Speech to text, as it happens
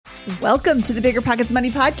Welcome to the Bigger Pockets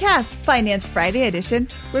Money Podcast, Finance Friday edition,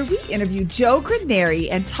 where we interview Joe Graneri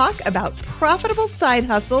and talk about profitable side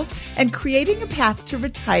hustles and creating a path to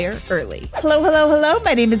retire early. Hello, hello, hello.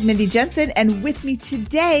 My name is Mindy Jensen, and with me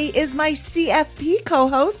today is my CFP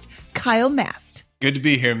co-host, Kyle Mast. Good to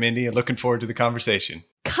be here, Mindy, and looking forward to the conversation.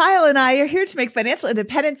 Kyle and I are here to make financial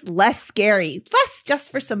independence less scary, less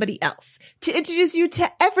just for somebody else, to introduce you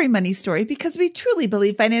to every money story because we truly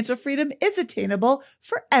believe financial freedom is attainable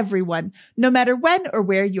for everyone, no matter when or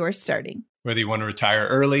where you're starting. Whether you want to retire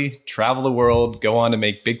early, travel the world, go on to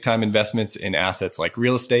make big-time investments in assets like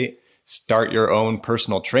real estate, start your own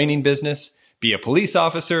personal training business, be a police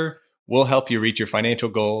officer, we'll help you reach your financial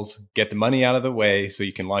goals, get the money out of the way so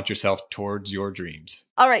you can launch yourself towards your dreams.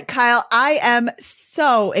 All right, Kyle, I am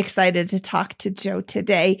so excited to talk to Joe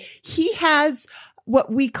today. He has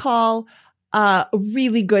what we call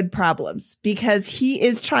really good problems because he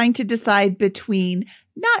is trying to decide between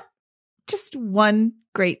not just one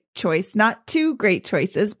great choice, not two great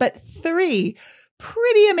choices, but three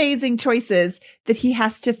pretty amazing choices that he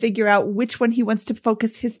has to figure out which one he wants to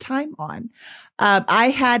focus his time on. I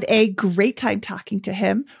had a great time talking to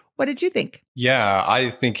him. What did you think? Yeah, I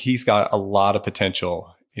think he's got a lot of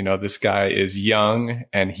potential. You know, this guy is young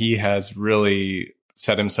and he has really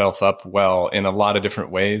set himself up well in a lot of different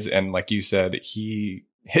ways. And like you said,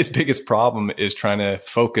 his biggest problem is trying to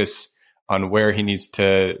focus on where he needs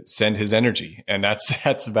to send his energy. And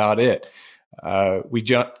that's about it. We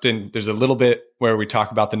jumped in. There's a little bit where we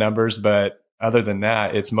talk about the numbers, but other than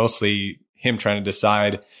that, it's mostly him trying to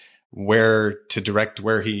decide where to direct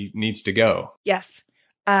where he needs to go. Yes.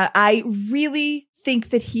 I really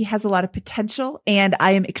think that he has a lot of potential, and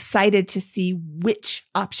I am excited to see which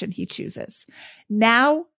option he chooses.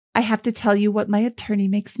 Now, I have to tell you what my attorney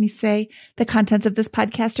makes me say. The contents of this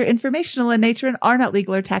podcast are informational in nature and are not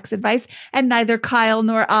legal or tax advice, and neither Kyle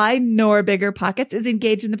nor I nor Bigger Pockets is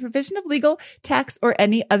engaged in the provision of legal, tax, or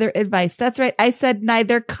any other advice. That's right. I said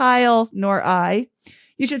neither Kyle nor I.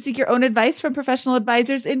 You should seek your own advice from professional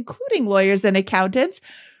advisors, including lawyers and accountants,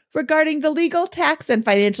 regarding the legal, tax, and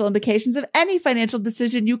financial implications of any financial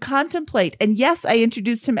decision you contemplate. And yes, I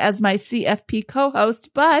introduced him as my CFP co-host,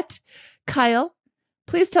 but Kyle,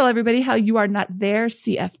 please tell everybody how you are not their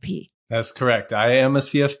CFP. That's correct. I am a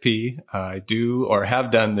CFP. I do or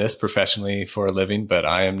have done this professionally for a living, but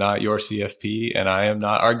I am not your CFP and I am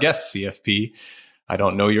not our guest CFP. I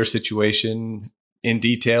don't know your situation in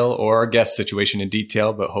detail or our guest situation in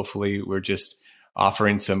detail, but hopefully we're just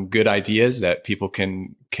offering some good ideas that people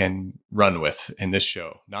can run with in this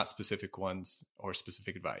show, not specific ones or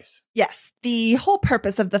specific advice. Yes. The whole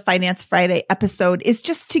purpose of the Finance Friday episode is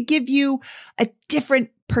just to give you a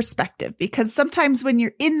different perspective, because sometimes when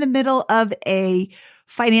you're in the middle of a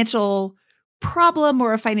financial problem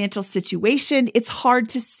or a financial situation, it's hard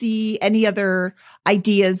to see any other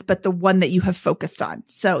ideas but the one that you have focused on.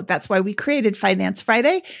 So that's why we created Finance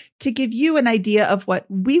Friday, to give you an idea of what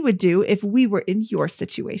we would do if we were in your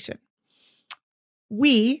situation.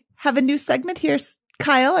 We have a new segment here,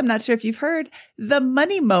 Kyle. I'm not sure if you've heard, the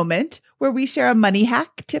Money Moment, where we share a money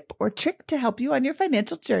hack, tip, or trick to help you on your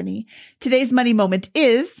financial journey. Today's Money Moment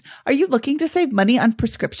is, are you looking to save money on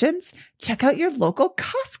prescriptions? Check out your local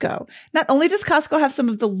Costco. Not only does Costco have some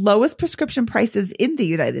of the lowest prescription prices in the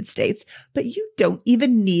United States, but you don't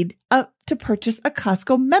even need to purchase a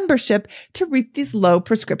Costco membership to reap these low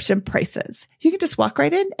prescription prices. You can just walk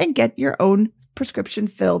right in and get your own prescription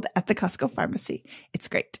filled at the Costco pharmacy. It's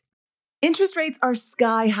great. Interest rates are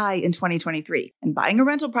sky high in 2023, and buying a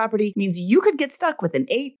rental property means you could get stuck with an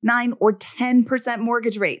 8, 9, or 10%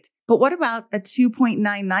 mortgage rate. But what about a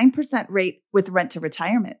 2.99% rate with Rent to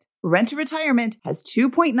Retirement? Rent to Retirement has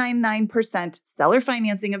 2.99% seller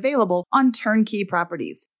financing available on turnkey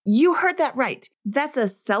properties. You heard that right. That's a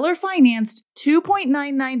seller-financed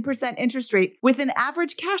 2.99% interest rate with an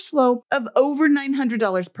average cash flow of over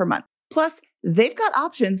 $900 per month. Plus, they've got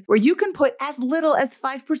options where you can put as little as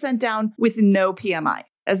 5% down with no PMI.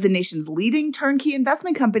 As the nation's leading turnkey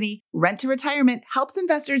investment company, Rent to Retirement helps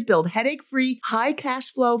investors build headache-free, high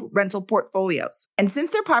cash flow rental portfolios. And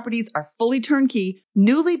since their properties are fully turnkey,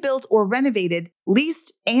 newly built or renovated,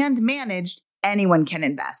 leased, and managed, anyone can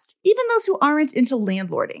invest, even those who aren't into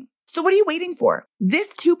landlording. So what are you waiting for?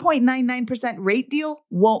 This 2.99% rate deal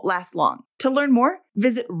won't last long. To learn more,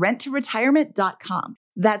 visit renttoretirement.com.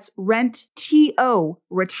 That's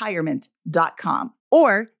renttoretirement.com.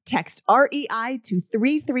 Or text REI to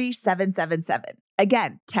 33777.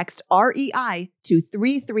 Again, text REI to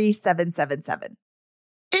 33777.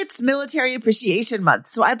 It's Military Appreciation Month,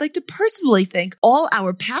 so I'd like to personally thank all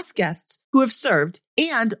our past guests who have served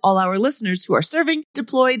and all our listeners who are serving,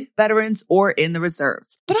 deployed, veterans, or in the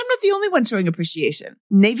reserves. But I'm not the only one showing appreciation.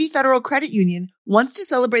 Navy Federal Credit Union wants to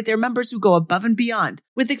celebrate their members who go above and beyond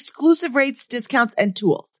with exclusive rates, discounts, and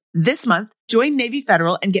tools. This month, join Navy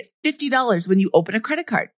Federal and get $50 when you open a credit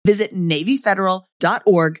card. Visit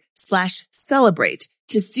NavyFederal.org/celebrate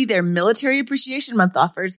to see their Military Appreciation Month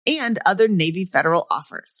offers and other Navy Federal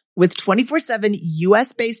offers. With 24/7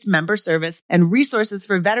 U.S.-based member service and resources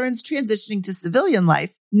for veterans transitioning to civilian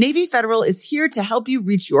life, Navy Federal is here to help you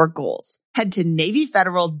reach your goals. Head to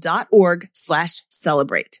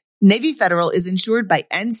NavyFederal.org/celebrate. Navy Federal is insured by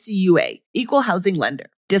NCUA, Equal Housing Lender.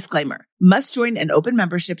 Disclaimer, must join an open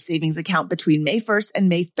membership savings account between May 1st and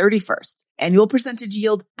May 31st. Annual percentage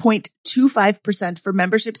yield 0.25% for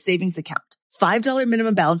membership savings account. $5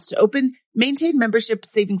 minimum balance to open, maintain membership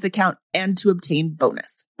savings account, and to obtain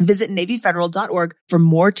bonus. Visit NavyFederal.org for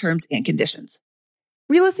more terms and conditions.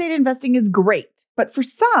 Real estate investing is great, but for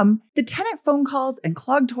some, the tenant phone calls and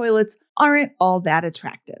clogged toilets aren't all that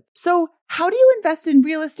attractive. So how do you invest in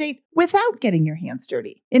real estate without getting your hands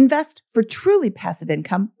dirty? Invest for truly passive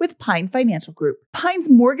income with Pine Financial Group. Pine's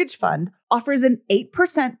mortgage fund offers an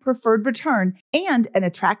 8% preferred return and an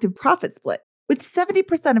attractive profit split, with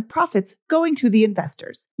 70% of profits going to the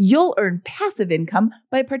investors. You'll earn passive income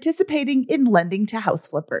by participating in lending to house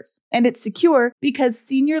flippers. And it's secure because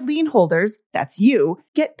senior lien holders, that's you,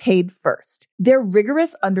 get paid first. Their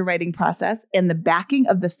rigorous underwriting process and the backing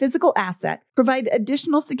of the physical asset provide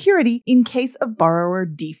additional security in case of borrower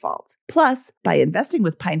default. Plus, by investing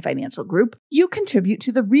with Pine Financial Group, you contribute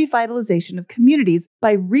to the revitalization of communities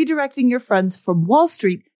by redirecting your funds from Wall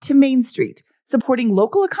Street to Main Street, supporting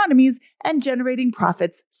local economies and generating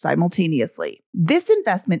profits simultaneously. This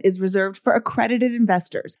investment is reserved for accredited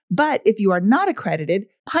investors, but if you are not accredited,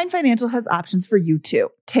 Pine Financial has options for you too.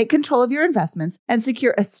 Take control of your investments and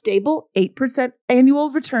secure a stable 8% annual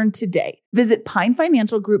return today. Visit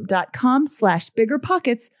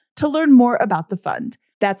pinefinancialgroup.com/biggerpockets to learn more about the fund.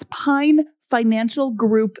 That's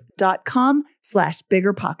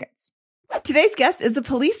pinefinancialgroup.com/biggerpockets. Today's guest is a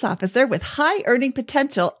police officer with high earning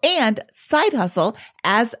potential and side hustle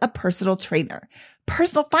as a personal trainer.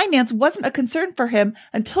 Personal finance wasn't a concern for him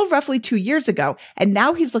until roughly 2 years ago, and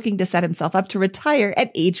now he's looking to set himself up to retire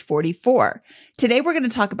at age 44. Today, we're going to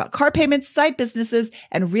talk about car payments, side businesses,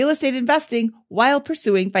 and real estate investing while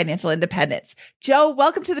pursuing financial independence. Joe,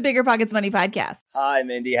 welcome to the Bigger Pockets Money Podcast. Hi,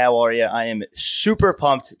 Mindy. How are you? I am super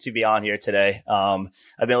pumped to be on here today.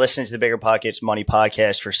 I've been listening to the Bigger Pockets Money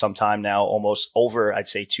Podcast for some time now, almost over, I'd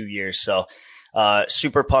say 2 years. So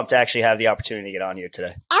super pumped to actually have the opportunity to get on here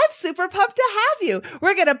today. I'm super pumped to have you.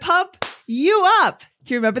 We're going to pump you up.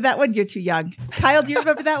 Do you remember that one? You're too young. Kyle, do you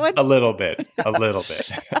remember that one? A little bit. Come on,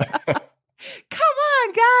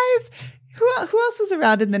 guys. Who else was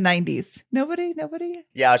around in the 90s? Nobody?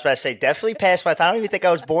 Yeah, I was about to say, definitely past my time. I don't even think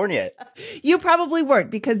I was born yet. You probably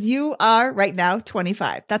weren't because you are right now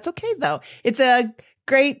 25. That's okay, though. It's a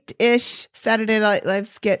great-ish Saturday Night Live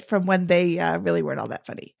skit from when they really weren't all that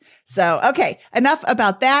funny. So, okay, enough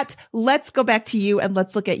about that. Let's go back to you and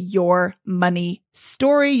let's look at your money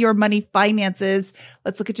story, your money finances.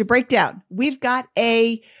 Let's look at your breakdown. We've got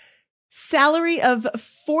a salary of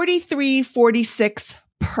 $43.46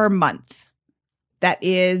 per month. That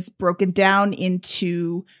is broken down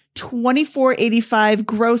into $24.85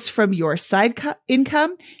 gross from your side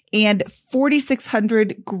income and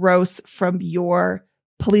 $4,600 gross from your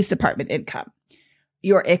police department income.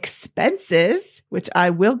 Your expenses, which I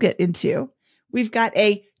will get into, we've got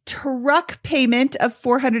a truck payment of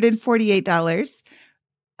 $448,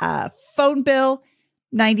 phone bill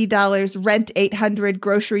 $90, rent $800,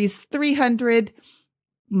 groceries $300,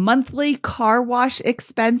 monthly car wash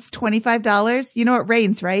expense $25. You know it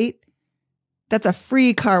rains, right? That's a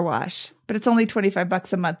free car wash, but it's only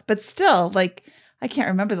 $25 a month. But still, like, I can't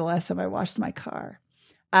remember the last time I washed my car.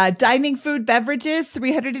 Dining, food, beverages,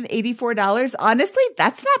 $384. Honestly,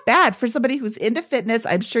 that's not bad for somebody who's into fitness.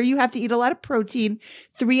 I'm sure you have to eat a lot of protein.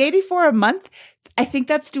 $384 a month. I think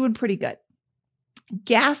that's doing pretty good.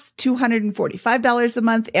 Gas, $245 a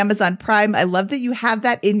month. Amazon Prime. I love that you have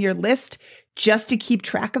that in your list just to keep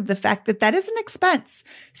track of the fact that that is an expense.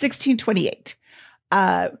 $16.28.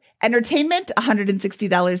 Entertainment,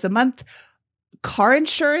 $160 a month. Car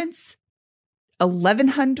insurance,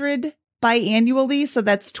 $1,100 biannually. So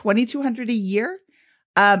that's $2,200 a year.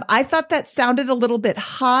 I thought that sounded a little bit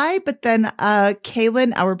high, but then,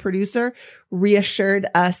 Kaylin, our producer, reassured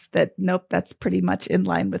us that nope, that's pretty much in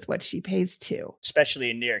line with what she pays too.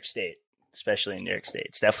 Especially in New York State. It's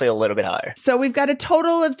definitely a little bit higher. So we've got a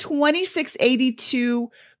total of $2,682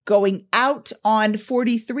 going out on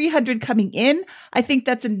 $4,300 coming in. I think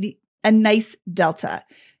that's a nice delta.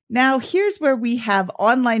 Now, here's where we have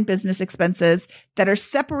online business expenses that are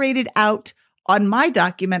separated out on my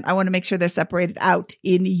document. I want to make sure they're separated out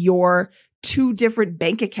in your 2 different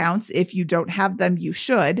bank accounts. If you don't have them, you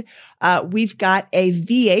should. We've got a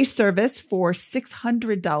VA service for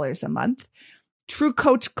 $600 a month. True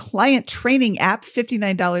Coach client training app,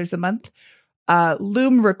 $59 a month.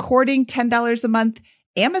 Loom recording, $10 a month.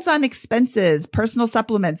 Amazon expenses, personal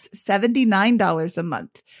supplements, $79 a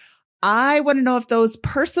month. I want to know if those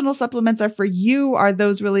personal supplements are for you. Are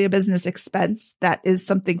those really a business expense? That is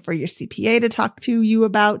something for your CPA to talk to you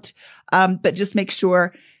about. But just make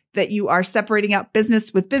sure that you are separating out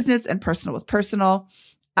business with business and personal with personal.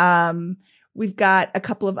 We've got a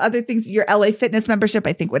couple of other things. Your LA Fitness membership,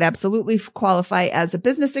 I think, would absolutely qualify as a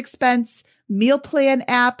business expense. Meal plan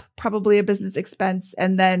app, probably a business expense.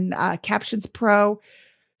 And then Captions Pro.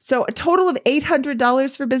 So a total of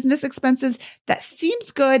 $800 for business expenses. That seems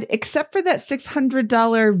good, except for that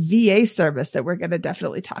 $600 VA service that we're going to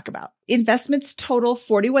definitely talk about. Investments total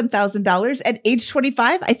 $41,000 at age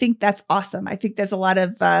 25. I think that's awesome. I think there's a lot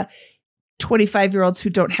of 25-year-olds who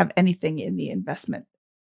don't have anything in the investment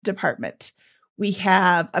department. We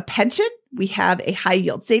have a pension. We have a high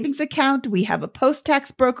yield savings account. We have a post-tax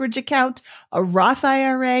brokerage account, a Roth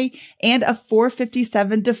IRA, and a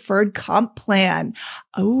 457 deferred comp plan.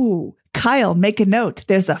 Oh, Kyle, make a note.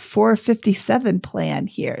 There's a 457 plan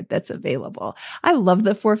here that's available. I love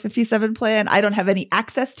the 457 plan. I don't have any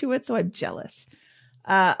access to it, so I'm jealous.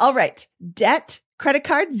 All right. Debt. Credit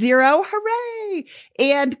card, 0. Hooray.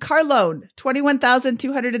 And car loan,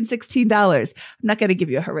 $21,216. I'm not going to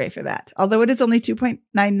give you a hooray for that. Although it is only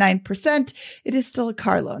 2.99%, it is still a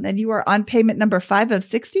car loan. And you are on payment number 5 of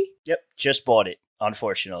 60? Yep. Just bought it,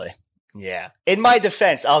 unfortunately. Yeah. In my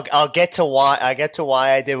defense, I'll get to why I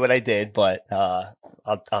did what I did, but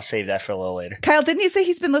I'll save that for a little later. Kyle, didn't you say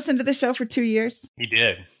he's been listening to the show for 2 years? He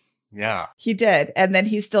did. Yeah. He did. And then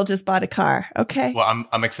he still just bought a car. Okay. Well,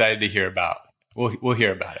 I'm excited to hear about. We'll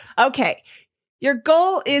hear about it. Okay. Your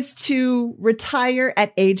goal is to retire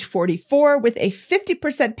at age 44 with a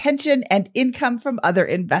 50% pension and income from other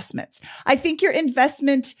investments. I think your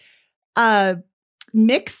investment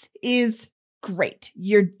mix is great.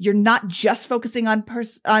 You're not just focusing on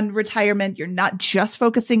retirement. You're not just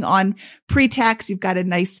focusing on pre-tax. You've got a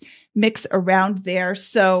nice mix around there.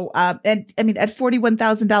 So, and I mean, at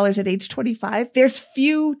 $41,000 at age 25, there's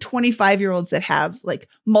few 25-year-olds that have like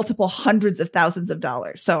multiple hundreds of thousands of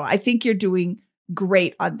dollars. So I think you're doing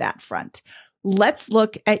great on that front. Let's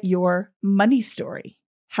look at your money story.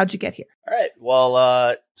 How'd you get here? All right.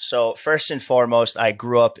 Well, so first and foremost, I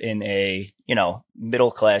grew up in a,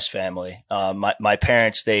 middle-class family. My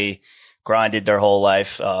parents, they grinded their whole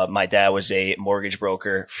life. My dad was a mortgage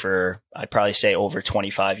broker for, I'd probably say, over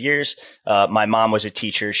 25 years. My mom was a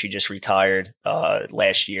teacher. She just retired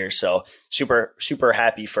last year. So super, super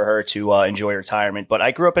happy for her to enjoy retirement. But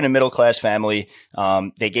I grew up in a middle-class family.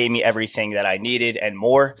 They gave me everything that I needed and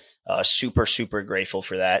more. Super, super grateful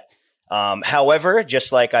for that. However,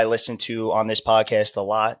 just like I listen to on this podcast a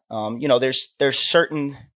lot, there's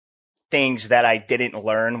certain things that I didn't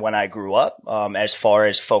learn when I grew up, as far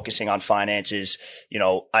as focusing on finances.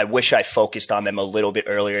 I wish I focused on them a little bit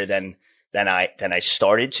earlier than I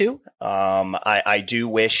started to. I do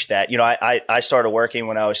wish that, I started working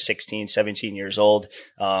when I was 16, 17 years old.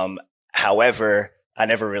 However, I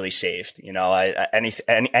never really saved,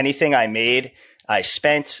 anything I made, I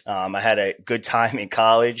spent. I had a good time in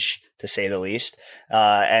college, to say the least.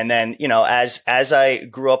 And then, as I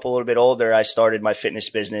grew up a little bit older, I started my fitness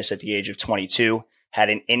business at the age of 22, had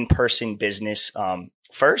an in-person business,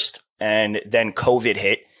 first, and then COVID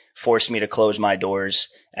hit, forced me to close my doors.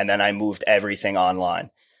 And then I moved everything online.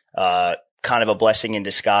 Kind of a blessing in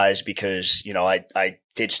disguise because, I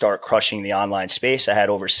did start crushing the online space. I had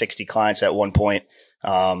over 60 clients at one point,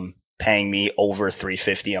 paying me over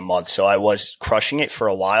 $350 a month. So I was crushing it for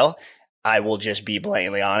a while. I will just be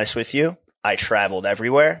blatantly honest with you. I traveled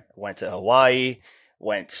everywhere, went to Hawaii,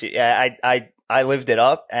 I lived it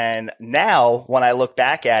up. And now when I look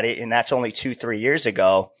back at it, and that's only 2-3 years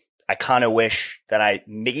ago, I kind of wish that I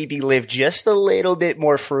maybe lived just a little bit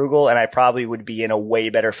more frugal, and I probably would be in a way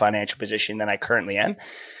better financial position than I currently am.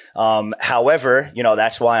 However,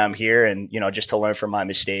 that's why I'm here, and, just to learn from my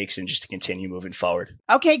mistakes and just to continue moving forward.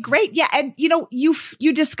 Okay, great. Yeah. And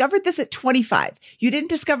you discovered this at 25. You didn't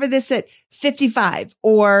discover this at 55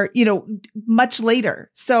 or, much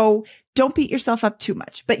later. So don't beat yourself up too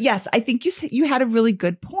much. But yes, I think you had a really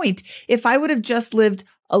good point. If I would have just lived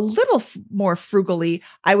a little more frugally,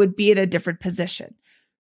 I would be in a different position.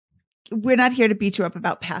 We're not here to beat you up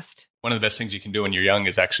about past. One of the best things you can do when you're young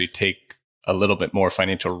is actually take a little bit more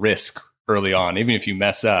financial risk early on. Even if you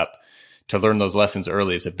mess up, to learn those lessons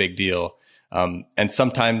early is a big deal. And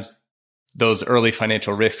sometimes those early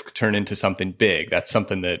financial risks turn into something big. That's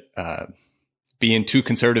something that being too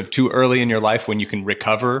conservative too early in your life when you can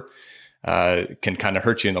recover can kind of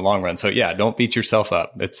hurt you in the long run. So yeah, don't beat yourself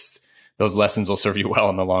up. Those lessons will serve you well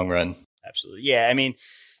in the long run. Absolutely. Yeah. I mean,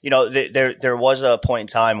 there was a point in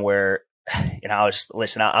time where, I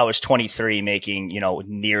was 23 making,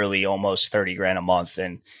 nearly almost 30 grand a month.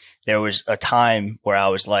 And there was a time where I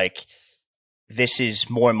was like, this is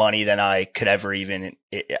more money than I could ever even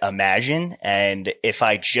imagine. And if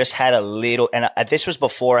I just had a little, and this was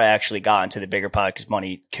before I actually got into the Bigger Pockets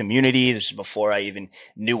Money community. This was before I even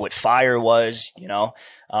knew what FIRE was,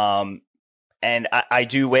 and I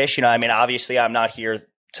do wish, obviously I'm not here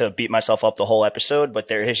to beat myself up the whole episode, but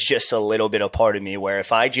there is just a little bit of part of me where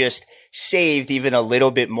if I just saved even a little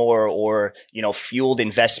bit more or, fueled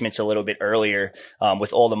investments a little bit earlier,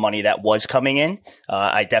 with all the money that was coming in,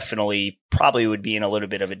 I definitely probably would be in a little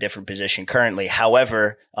bit of a different position currently.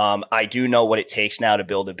 However, I do know what it takes now to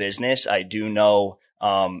build a business. I do know,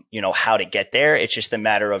 how to get there. It's just a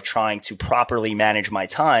matter of trying to properly manage my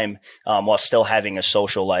time, while still having a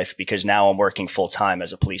social life, because now I'm working full time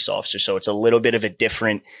as a police officer. So it's a little bit of a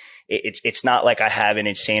different, it's not like I have an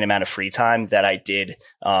insane amount of free time that I did,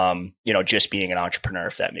 just being an entrepreneur,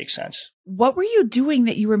 if that makes sense. What were you doing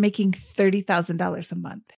that you were making $30,000 a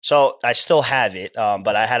month? So I still have it,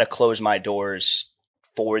 but I had to close my doors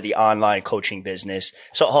for the online coaching business.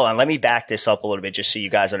 So hold on, let me back this up a little bit just so you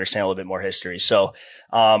guys understand a little bit more history. So,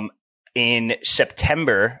 in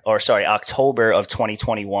October of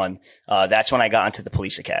 2021, that's when I got into the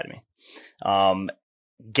police academy.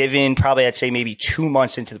 Given probably, I'd say maybe 2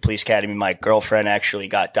 months into the police academy, my girlfriend actually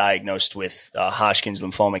got diagnosed with Hodgkin's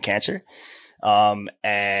lymphoma cancer. And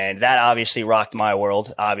that obviously rocked my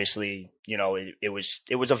world. Obviously, it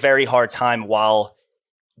was a very hard time while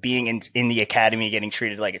being in the academy, getting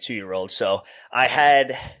treated like a 2-year-old. So I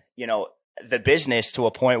had, the business to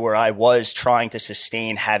a point where I was trying to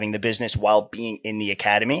sustain having the business while being in the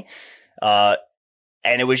academy. And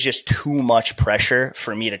it was just too much pressure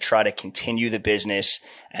for me to try to continue the business.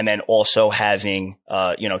 And then also having,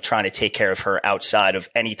 trying to take care of her outside of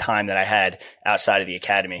any time that I had outside of the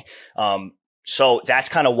academy. So that's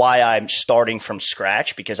kind of why I'm starting from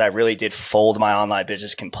scratch, because I really did fold my online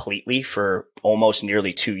business completely for almost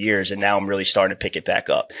nearly 2 years. And now I'm really starting to pick it back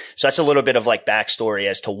up. So that's a little bit of like backstory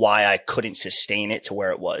as to why I couldn't sustain it to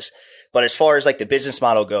where it was. But as far as like the business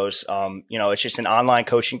model goes, it's just an online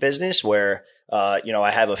coaching business where,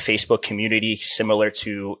 I have a Facebook community similar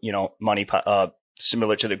to,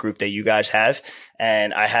 similar to the group that you guys have.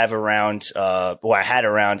 And I have I had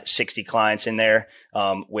around 60 clients in there,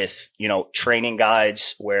 with, training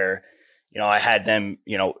guides where, I had them,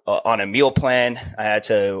 on a meal plan. I had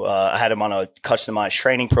them on a customized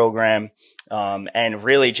training program. And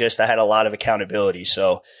really just, I had a lot of accountability.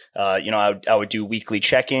 So, I would do weekly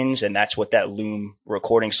check-ins, and that's what that Loom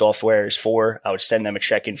recording software is for. I would send them a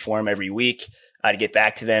check-in form every week. I'd get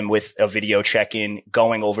back to them with a video check-in,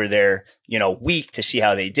 going over their, week to see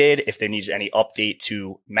how they did, if there needs any update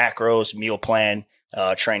to macros, meal plan,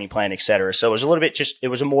 training plan, et cetera. So it was a little bit it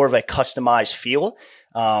was more of a customized feel.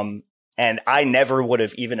 And I never would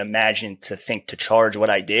have even imagined to think to charge what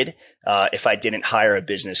I did, if I didn't hire a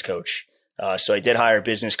business coach. So I did hire a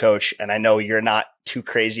business coach, and I know you're not too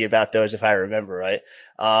crazy about those if I remember right.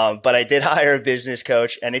 But I did hire a business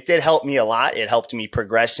coach, and it did help me a lot. It helped me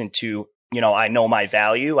progress into, I know my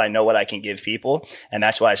value. I know what I can give people. And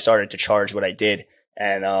that's why I started to charge what I did.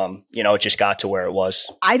 And, it just got to where it was.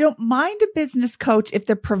 I don't mind a business coach if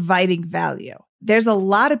they're providing value. There's a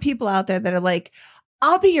lot of people out there that are like,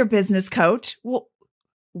 I'll be your business coach. Well,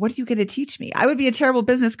 what are you going to teach me? I would be a terrible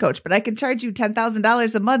business coach, but I can charge you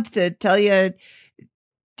 $10,000 a month to tell you,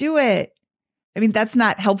 do it. I mean, that's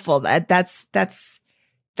not helpful. That's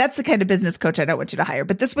the kind of business coach I don't want you to hire.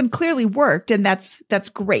 But this one clearly worked, and that's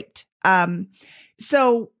great.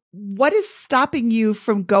 So what is stopping you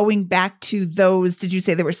from going back to those? Did you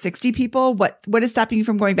say there were 60 people? What is stopping you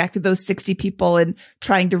from going back to those 60 people and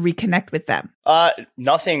trying to reconnect with them?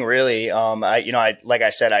 Nothing really. Like I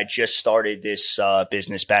said, I just started this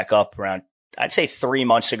business back up around, I'd say 3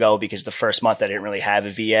 months ago, because the first month I didn't really have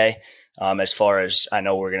a VA. As far as I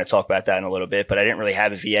know, we're going to talk about that in a little bit, but I didn't really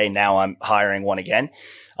have a VA. Now I'm hiring one again.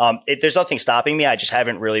 There's nothing stopping me. I just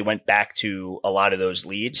haven't really went back to a lot of those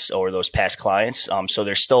leads or those past clients. So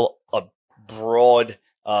there's still a broad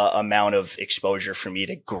amount of exposure for me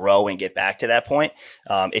to grow and get back to that point.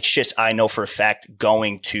 It's just, I know for a fact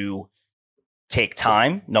going to take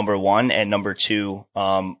time, number one, and number two,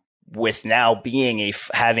 with now being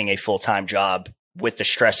having a full-time job with the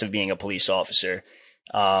stress of being a police officer,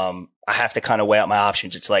 I have to kind of weigh out my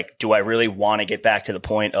options. It's like, do I really want to get back to the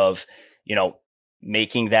point of,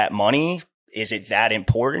 making that money? Is it that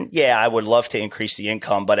important? Yeah, I would love to increase the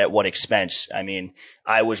income, but at what expense? I mean,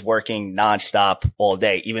 I was working nonstop all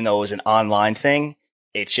day, even though it was an online thing.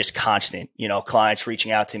 It's just constant, clients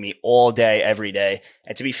reaching out to me all day, every day.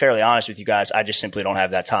 And to be fairly honest with you guys, I just simply don't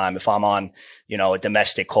have that time. If I'm on, a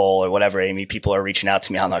domestic call or whatever, I mean, people are reaching out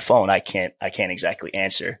to me on their phone. I can't exactly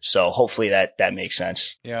answer. So hopefully that makes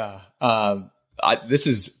sense. Yeah. This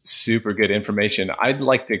is super good information. I'd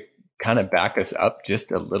like to kind of back us up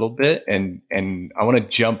just a little bit. And I want to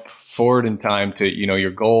jump forward in time to,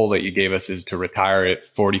 your goal that you gave us is to retire at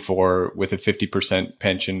 44 with a 50%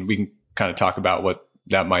 pension. We can kind of talk about what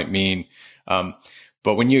that might mean. But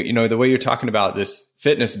when the way you're talking about this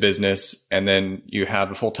fitness business, and then you have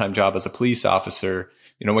a full-time job as a police officer,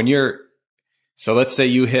 so let's say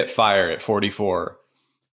you hit fire at 44,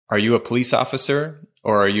 are you a police officer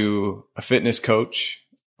or are you a fitness coach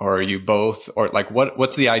or are you both? Or like,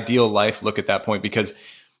 what's the ideal life look at that point? Because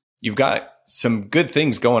you've got some good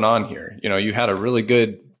things going on here. You had a really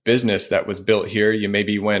good business that was built here. You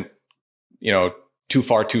maybe went, too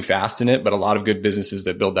far, too fast in it, but a lot of good businesses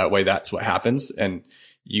that build that way, that's what happens. And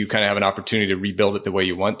you kind of have an opportunity to rebuild it the way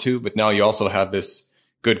you want to. But now you also have this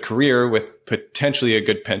good career with potentially a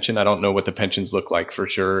good pension. I don't know what the pensions look like for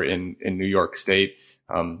sure in New York State.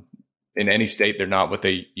 In any state, they're not what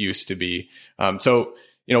they used to be. So,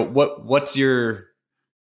 what's your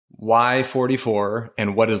why 44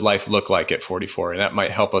 and what does life look like at 44? And that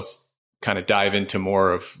might help us kind of dive into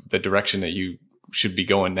more of the direction that you should be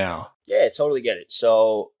going now. Yeah, totally get it.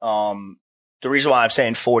 So, the reason why I'm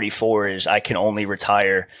saying 44 is I can only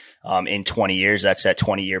retire, in 20 years. That's that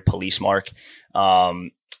 20-year police mark.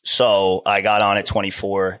 So I got on at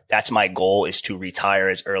 24. That's my goal, is to retire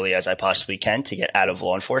as early as I possibly can to get out of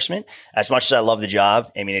law enforcement. As much as I love the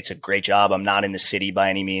job, I mean, it's a great job. I'm not in the city by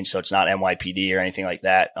any means, so it's not NYPD or anything like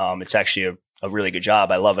that. It's actually a really good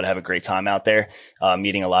job. I love it. I have a great time out there,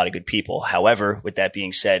 meeting a lot of good people. However, with that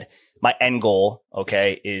being said, my end goal,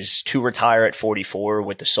 is to retire at 44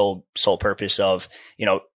 with the sole purpose of,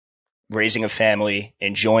 raising a family,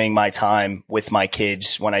 enjoying my time with my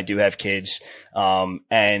kids when I do have kids.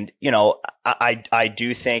 And, I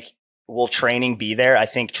do think, will training be there? I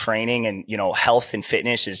think training and, health and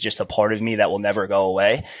fitness is just a part of me that will never go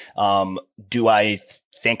away. Do I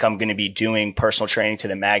think I'm going to be doing personal training to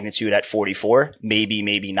the magnitude at 44? Maybe,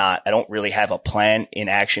 maybe not. I don't really have a plan in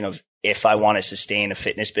action of if I want to sustain a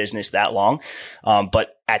fitness business that long.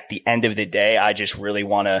 But at the end of the day, I just really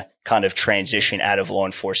want to kind of transition out of law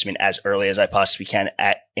enforcement as early as I possibly can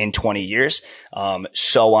in 20 years.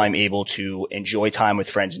 So I'm able to enjoy time with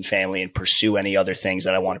friends and family and pursue any other things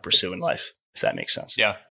that I want to pursue in life, if that makes sense.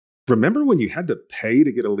 Yeah. Remember when you had to pay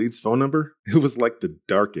to get a lead's phone number? It was like the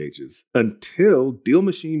dark ages, until Deal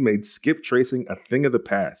Machine made skip tracing a thing of the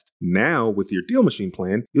past. Now, with your Deal Machine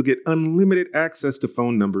plan, you'll get unlimited access to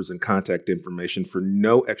phone numbers and contact information for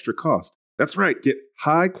no extra cost. That's right, get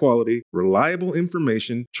high-quality, reliable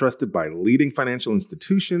information trusted by leading financial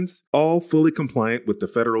institutions, all fully compliant with the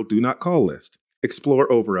federal Do Not Call list.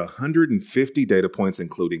 Explore over 150 data points,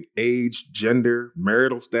 including age, gender,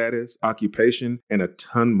 marital status, occupation, and a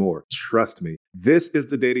ton more. Trust me, this is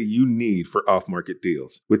the data you need for off-market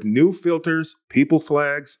deals. With new filters, people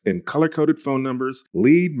flags, and color-coded phone numbers,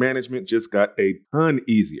 lead management just got a ton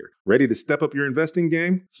easier. Ready to step up your investing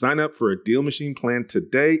game? Sign up for a Deal Machine plan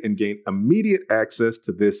today and gain immediate access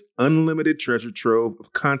to this unlimited treasure trove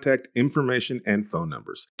of contact information and phone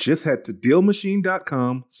numbers. Just head to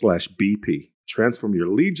DealMachine.com/BP. Transform your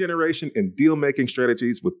lead generation and deal-making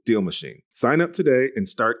strategies with Deal Machine. Sign up today and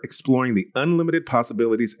start exploring the unlimited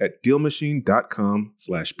possibilities at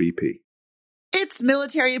DealMachine.com/BP. It's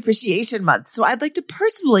Military Appreciation Month, so I'd like to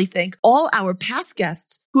personally thank all our past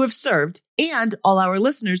guests who have served and all our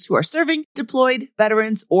listeners who are serving, deployed,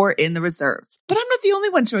 veterans, or in the reserves. But I'm not the only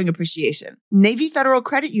one showing appreciation. Navy Federal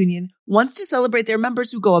Credit Union wants to celebrate their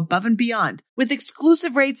members who go above and beyond with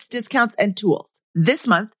exclusive rates, discounts, and tools. This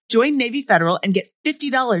month, join Navy Federal and get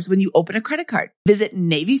 $50 when you open a credit card. Visit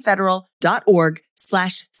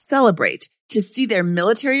NavyFederal.org/celebrate to see their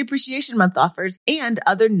Military Appreciation Month offers and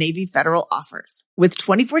other Navy Federal offers. With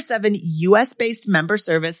 24/7 U.S.-based member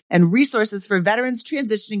service and resources for veterans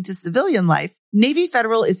transitioning to civilian life, Navy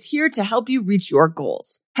Federal is here to help you reach your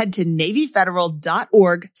goals. Head to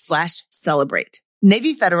NavyFederal.org/celebrate.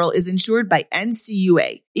 Navy Federal is insured by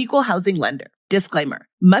NCUA, Equal Housing Lender. Disclaimer: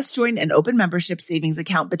 must join an open membership savings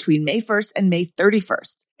account between May 1st and May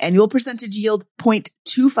 31st. Annual percentage yield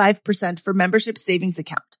 0.25% for membership savings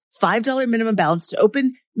account. $5 minimum balance to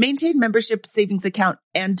open, maintain membership savings account,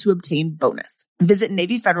 and to obtain bonus. Visit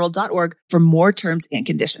NavyFederal.org for more terms and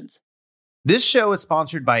conditions. This show is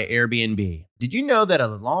sponsored by Airbnb. Did you know that a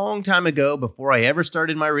long time ago, before I ever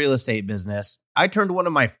started my real estate business, I turned one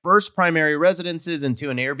of my first primary residences into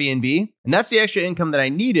an Airbnb? And that's the extra income that I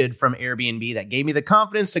needed from Airbnb that gave me the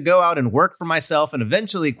confidence to go out and work for myself and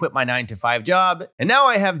eventually quit my 9-to-5 job. And now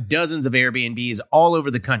I have dozens of Airbnbs all over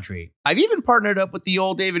the country. I've even partnered up with the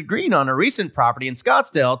old David Green on a recent property in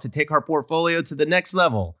Scottsdale to take our portfolio to the next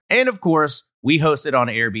level. And of course, we host it on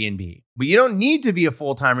Airbnb. But you don't need to be a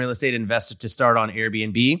full-time real estate investor to start on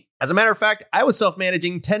Airbnb. As a matter of fact, I was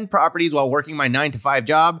self-managing 10 properties while working my 9-to-5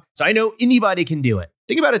 job, so I know anybody can do it.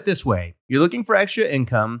 Think about it this way. You're looking for extra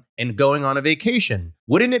income and going on a vacation.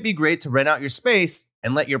 Wouldn't it be great to rent out your space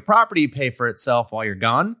and let your property pay for itself while you're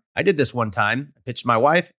gone? I did this one time. I pitched my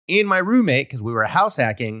wife and my roommate, because we were house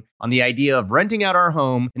hacking, on the idea of renting out our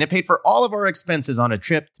home, and it paid for all of our expenses on a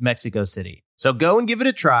trip to Mexico City. So go and give it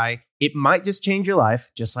a try. It might just change your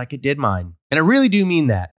life, just like it did mine. And I really do mean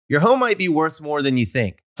that. Your home might be worth more than you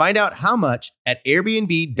think. Find out how much at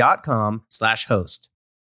airbnb.com/host.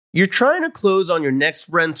 You're trying to close on your next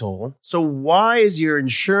rental, so why is your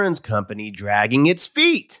insurance company dragging its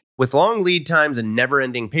feet? With long lead times and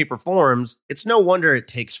never-ending paper forms, it's no wonder it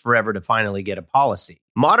takes forever to finally get a policy.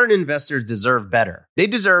 Modern investors deserve better. They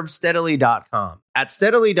deserve Steadily.com. At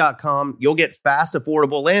Steadily.com, you'll get fast,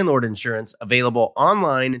 affordable landlord insurance available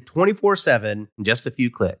online 24/7 in just a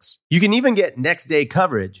few clicks. You can even get next-day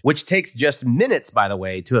coverage, which takes just minutes, by the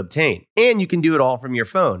way, to obtain. And you can do it all from your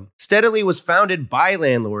phone. Steadily was founded by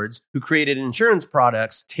landlords who created insurance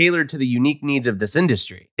products tailored to the unique needs of this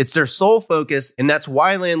industry. It's their sole focus, and that's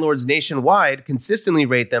why landlords nationwide consistently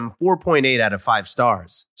rate them 4.8 out of 5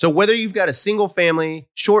 stars. So whether you've got a single-family,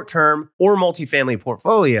 short-term, or multifamily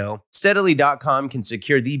portfolio, Steadily.com can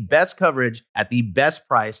secure the best coverage at the best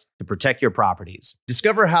price to protect your properties.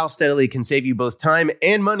 Discover how Steadily can save you both time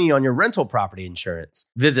and money on your rental property insurance.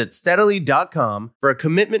 Visit Steadily.com for a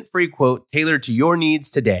commitment-free quote tailored to your needs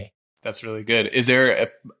today. That's really good. Is there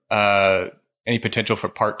any potential for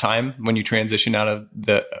part-time when you transition out of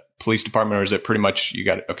the police department, or is it pretty much you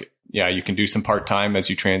got it? Okay. Yeah, you can do some part-time as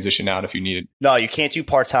you transition out if you need it. No, you can't do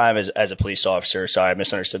part-time as a police officer. Sorry, I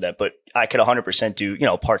misunderstood that. But I could 100% do,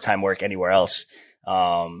 part-time work anywhere else.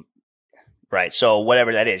 Right. So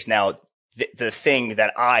whatever that is. Now, the thing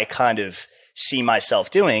that I kind of see myself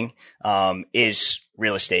doing, is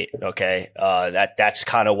real estate. Okay. That's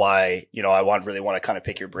kind of why, I really want to kind of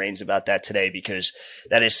pick your brains about that today, because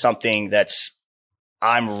that is something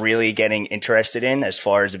I'm really getting interested in as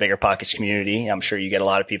far as the Bigger Pockets community. I'm sure you get a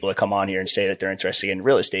lot of people that come on here and say that they're interested in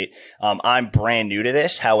real estate. I'm brand new to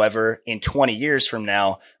this. However, in 20 years from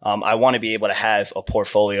now, I want to be able to have a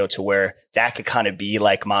portfolio to where that could kind of be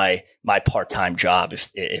like my part-time job,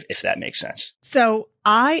 if that makes sense. So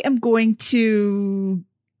I am going to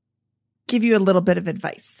give you a little bit of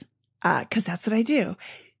advice, because that's what I do.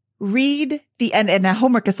 Read and a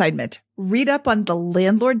homework assignment, read up on the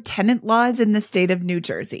landlord tenant laws in the state of New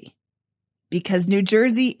Jersey, because New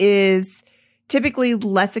Jersey is typically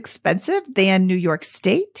less expensive than New York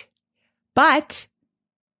State, but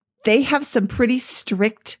they have some pretty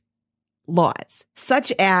strict laws,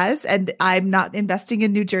 such as, and I'm not investing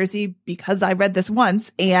in New Jersey because I read this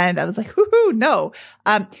once and I was like, no,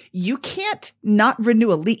 you can't not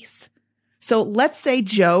renew a lease. So let's say,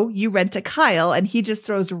 Joe, you rent to Kyle and he just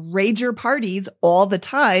throws rager parties all the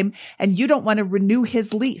time and you don't want to renew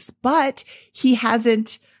his lease, but he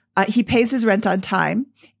hasn't, he pays his rent on time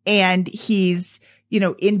and he's,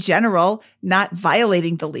 in general, not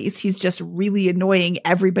violating the lease. He's just really annoying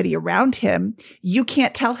everybody around him. You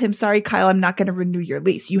can't tell him, sorry, Kyle, I'm not going to renew your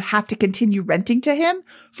lease. You have to continue renting to him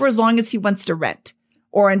for as long as he wants to rent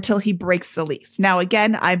or until he breaks the lease. Now,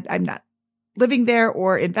 again, I'm not living there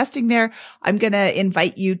or investing there. I'm going to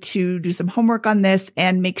invite you to do some homework on this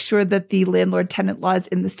and make sure that the landlord tenant laws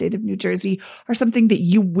in the state of New Jersey are something that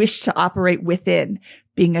you wish to operate within.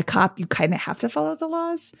 Being a cop, you kind of have to follow the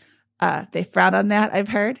laws. They frown on that, I've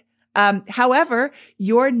heard. However,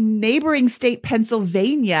 your neighboring state,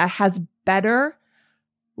 Pennsylvania, has better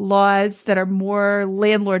laws that are more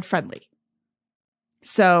landlord friendly.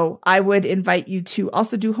 So I would invite you to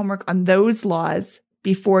also do homework on those laws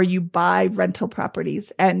before you buy rental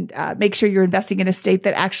properties, and make sure you're investing in a state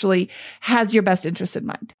that actually has your best interest in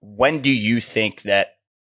mind. When do you think that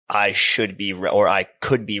I should be, or I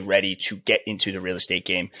could be ready to get into the real estate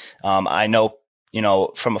game? I know,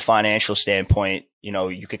 from a financial standpoint,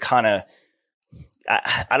 you could kind of,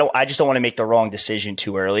 I just don't want to make the wrong decision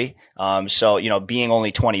too early. So, being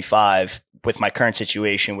only 25, with my current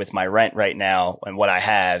situation, with my rent right now and what I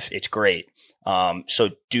have, it's great. So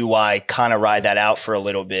do I kind of ride that out for a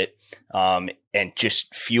little bit, and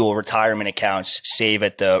just fuel retirement accounts, save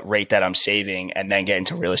at the rate that I'm saving, and then get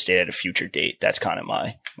into real estate at a future date? That's kind of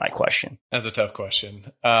my question. That's a tough question.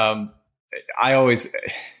 I always,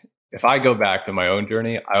 if I go back to my own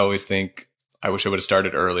journey, I always think I wish I would have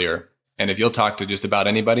started earlier. And if you'll talk to just about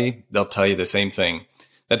anybody, they'll tell you the same thing.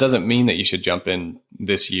 That doesn't mean that you should jump in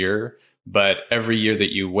this year, but every year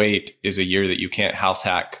that you wait is a year that you can't house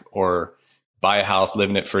hack or buy a house,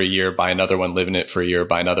 live in it for a year, buy another one, live in it for a year,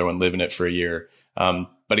 buy another one, live in it for a year.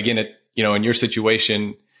 But again, in your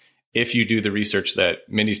situation, if you do the research that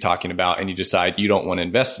Mindy's talking about and you decide you don't want to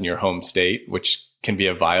invest in your home state, which can be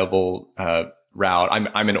a viable route.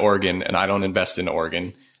 I'm in Oregon and I don't invest in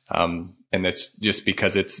Oregon. And that's just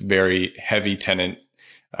because it's very heavy tenant.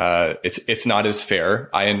 It's not as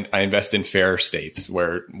fair. I invest in fair states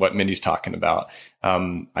where what Mindy's talking about.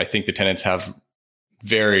 I think the tenants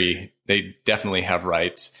they definitely have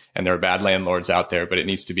rights, and there are bad landlords out there, but it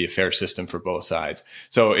needs to be a fair system for both sides.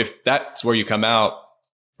 So if that's where you come out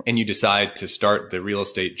and you decide to start the real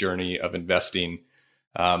estate journey of investing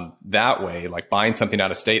that way, like buying something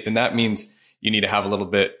out of state, then that means you need to have a little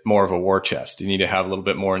bit more of a war chest. You need to have a little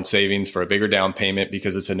bit more in savings for a bigger down payment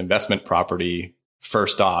because it's an investment property.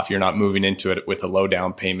 First off, you're not moving into it with a low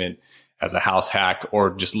down payment as a house hack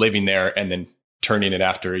or just living there and then turning it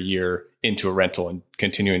after a year into a rental and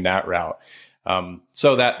continuing that route.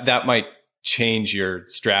 So that might change your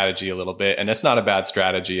strategy a little bit. And it's not a bad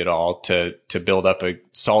strategy at all to build up a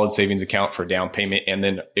solid savings account for down payment and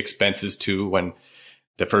then expenses too, when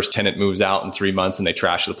the first tenant moves out in 3 months and they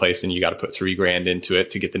trash the place and you got to put $3,000 into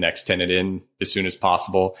it to get the next tenant in as soon as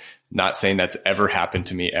possible. Not saying that's ever happened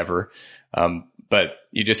to me ever. But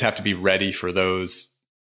you just have to be ready for those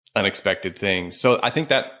unexpected things. So I think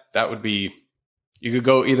that would be, you could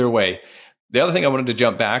go either way. The other thing I wanted to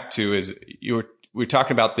jump back to is we were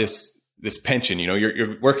talking about this pension.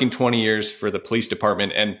 You're working 20 years for the police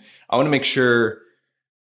department, and I want to make sure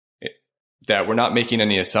that we're not making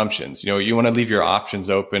any assumptions. You want to leave your options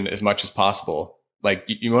open as much as possible. Like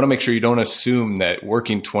you want to make sure you don't assume that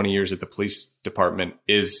working 20 years at the police department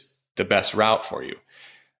is the best route for you.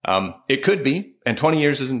 It could be, and 20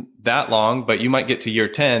 years isn't that long, but you might get to year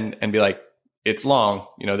 10 and be like, it's long,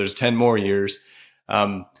 there's 10 more years.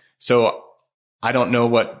 So I don't know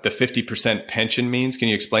what the 50% pension means. Can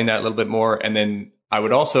you explain that a little bit more? And then I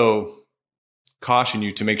would also caution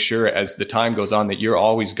you to make sure as the time goes on that you're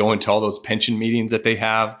always going to all those pension meetings that they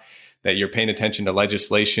have, that you're paying attention to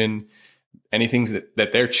legislation. Anything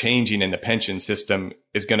that they're changing in the pension system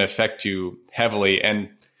is going to affect you heavily. And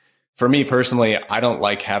for me personally, I don't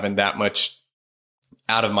like having that much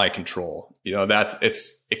out of my control.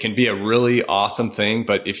 It can be a really awesome thing,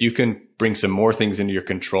 but if you can bring some more things into your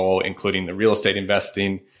control, including the real estate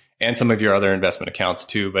investing and some of your other investment accounts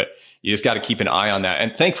too, but you just got to keep an eye on that.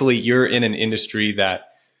 And thankfully, you're in an industry that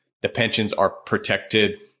the pensions are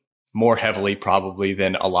protected more heavily probably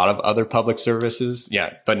than a lot of other public services.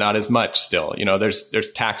 Yeah, but not as much still.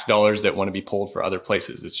 There's tax dollars that want to be pulled for other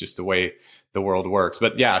places. It's just the way the world works.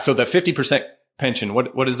 But yeah, so the 50% pension,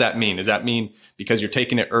 what does that mean? Does that mean because you're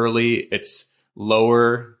taking it early, it's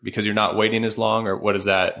lower because you're not waiting as long, or what is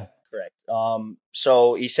that? Correct.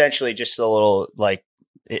 So essentially just a little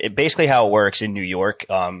basically how it works in New York,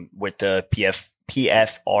 with the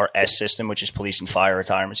PFRS system, which is police and fire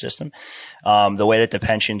retirement system. The way that the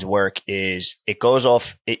pensions work is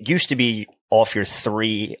it used to be off your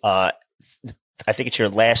I think it's your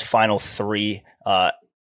last final 3,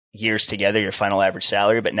 years together, your final average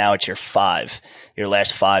salary, but now it's your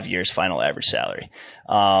last 5 years final average salary.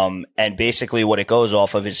 And basically what it goes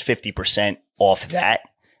off of is 50% off that.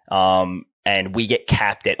 And we get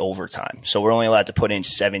capped at overtime. So we're only allowed to put in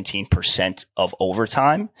 17% of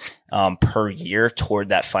overtime, per year toward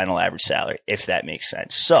that final average salary, if that makes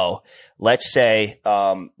sense. So let's say,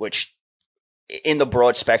 which in the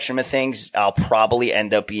broad spectrum of things, I'll probably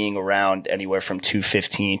end up being around anywhere from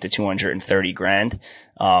 $215 to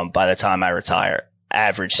 $230,000 by the time I retire,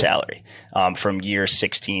 average salary, from year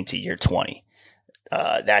 16 to year 20.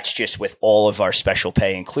 That's just with all of our special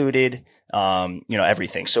pay included,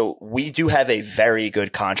 everything. So we do have a very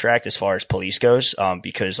good contract as far as police goes,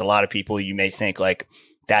 because a lot of people, you may think like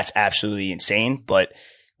that's absolutely insane, but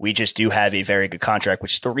we just do have a very good contract,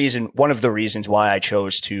 which is one of the reasons why I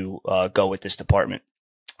chose to go with this department.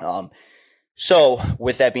 So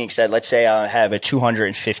with that being said, let's say I have a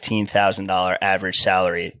 $215,000 average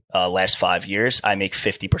salary, last 5 years. I make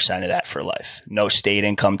 50% of that for life. No state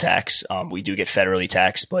income tax. We do get federally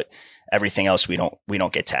taxed, but everything else we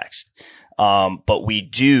don't get taxed. But we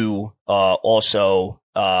do also,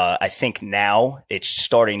 I think now it's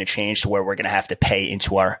starting to change to where we're going to have to pay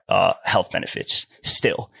into our health benefits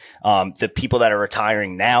still. The people that are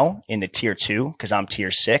retiring now in the tier 2, because I'm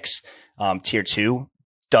tier 6, tier 2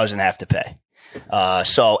 doesn't have to pay.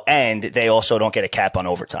 And they also don't get a cap on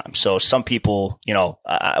overtime. So some people,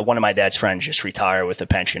 one of my dad's friends just retired with a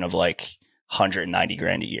pension of like 190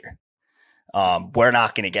 grand a year. We're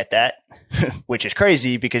not going to get that, which is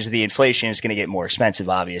crazy because the inflation is going to get more expensive,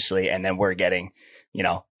 obviously. And then we're getting,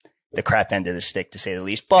 the crap end of the stick, to say the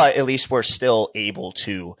least. But at least we're still able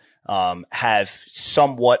to have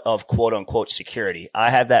somewhat of quote unquote security. I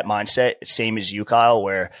have that mindset, same as you, Kyle,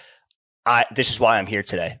 where this is why I'm here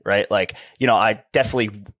today, right? Like, I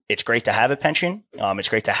definitely, it's great to have a pension. It's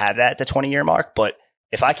great to have that at the 20-year mark. But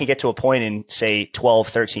if I can get to a point in, say, 12,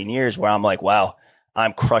 13 years where I'm like, wow,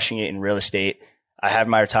 I'm crushing it in real estate. I have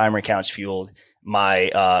my retirement accounts fueled. My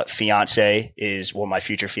my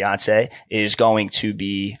future fiance is going to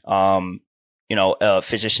be, a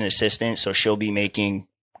physician assistant. So she'll be making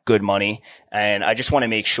good money. And I just want to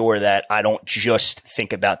make sure that I don't just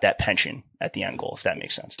think about that pension at the end goal, if that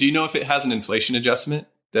makes sense. Do you know if it has an inflation adjustment,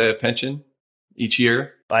 the pension, each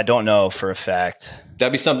year? I don't know for a fact.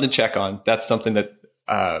 That'd be something to check on. That's something that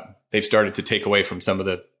they've started to take away from some of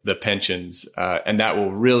the pensions, and that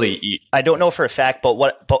will really eat. I don't know for a fact, but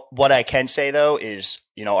what I can say though is,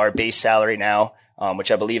 our base salary now, which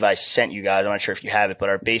I believe I sent you guys. I'm not sure if you have it, but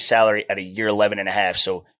our base salary at a year 11 and a half.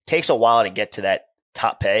 So it takes a while to get to that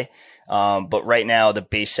top pay. But right now the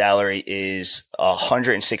base salary is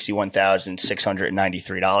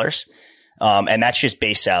 $161,693. And that's just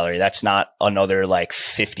base salary. That's not another like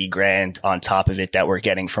 50 grand on top of it that we're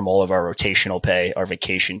getting from all of our rotational pay, our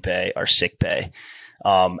vacation pay, our sick pay.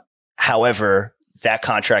 However, that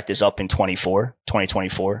contract is up in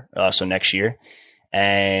 2024. So next year.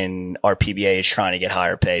 And our PBA is trying to get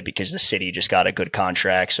higher pay because the city just got a good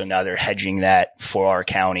contract. So now they're hedging that for our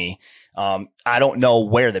county. I don't know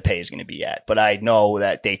where the pay is going to be at, but I know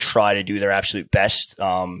that they try to do their absolute best,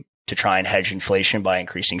 to try and hedge inflation by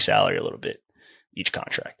increasing salary a little bit each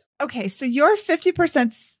contract. Okay. So your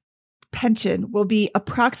 50% pension will be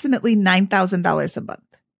approximately $9,000 a month.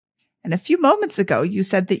 And a few moments ago, you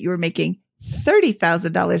said that you were making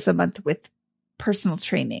 $30,000 a month with personal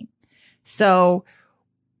training. So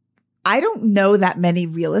I don't know that many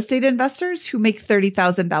real estate investors who make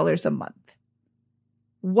 $30,000 a month.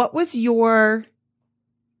 What was your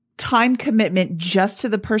time commitment just to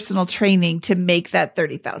the personal training to make that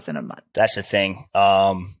 $30,000 a month? That's the thing.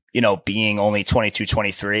 Being only 22,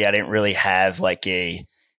 23, I didn't really have like a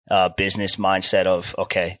business mindset of,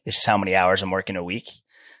 okay, this is how many hours I'm working a week.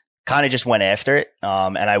 Kind of just went after it.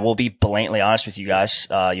 And I will be blatantly honest with you guys.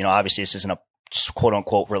 Obviously this isn't a quote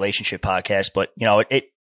unquote relationship podcast, but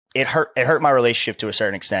it hurt my relationship to a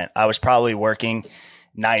certain extent. I was probably working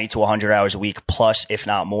 90 to 100 hours a week plus, if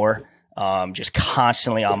not more. Just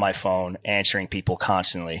constantly on my phone, answering people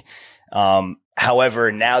constantly.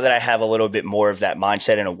 However, now that I have a little bit more of that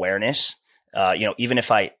mindset and awareness, even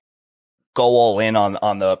if I go all in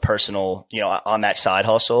on the personal, on that side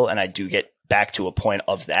hustle, and I do get back to a point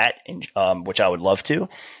of that, which I would love to,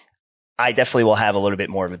 I definitely will have a little bit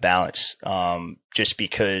more of a balance, just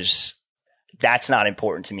because that's not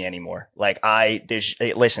important to me anymore. Like I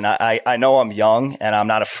know I'm young and I'm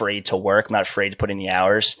not afraid to work. I'm not afraid to put in the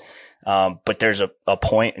hours. But there's a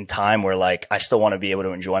point in time where like, I still want to be able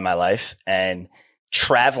to enjoy my life, and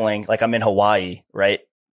traveling. Like I'm in Hawaii, right?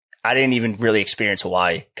 I didn't even really experience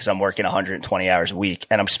Hawaii because I'm working 120 hours a week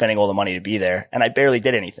and I'm spending all the money to be there, and I barely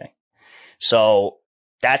did anything. So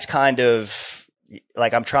that's kind of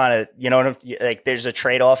like, I'm trying to, like there's a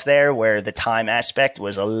trade-off there where the time aspect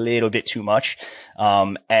was a little bit too much.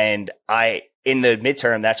 And in the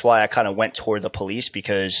midterm, that's why I kind of went toward the police,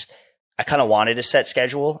 because I kind of wanted a set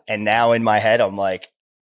schedule. And now in my head, I'm like,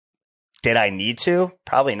 did I need to?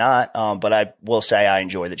 Probably not. But I will say I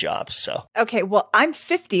enjoy the job. So. Okay. Well, I'm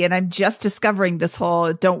 50 and I'm just discovering this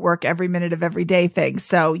whole don't work every minute of every day thing.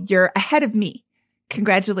 So you're ahead of me.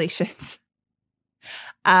 Congratulations.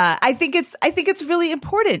 I think it's really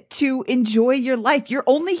important to enjoy your life. You're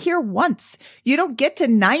only here once. You don't get to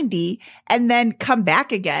 90 and then come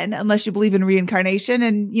back again unless you believe in reincarnation,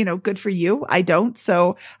 and, good for you. I don't.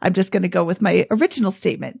 So I'm just going to go with my original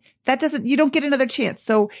statement. You don't get another chance.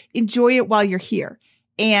 So enjoy it while you're here.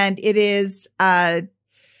 And it is, I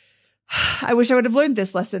wish I would have learned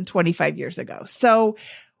this lesson 25 years ago. So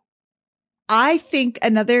I think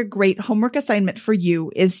another great homework assignment for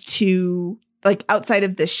you is to, like, outside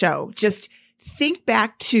of this show, just think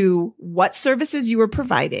back to what services you were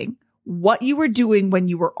providing, what you were doing when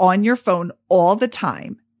you were on your phone all the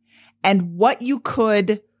time, and what you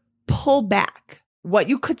could pull back, what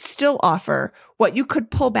you could still offer, what you could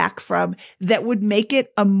pull back from that would make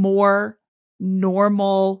it a more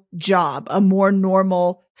normal job, a more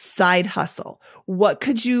normal side hustle? What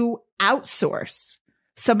could you outsource?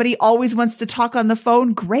 Somebody always wants to talk on the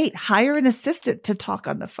phone. Great. Hire an assistant to talk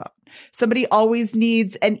on the phone. Somebody always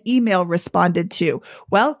needs an email responded to.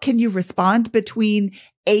 Well, can you respond between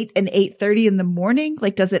 8 and 8:30 in the morning?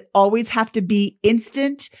 Like, does it always have to be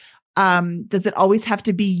instant? Does it always have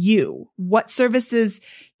to be you? What services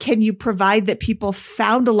can you provide that people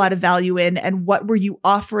found a lot of value in? And what were you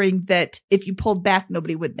offering that if you pulled back,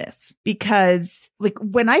 nobody would miss? Because like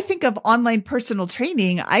when I think of online personal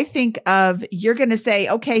training, I think of you're going to say,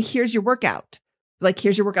 okay, here's your workout. Like,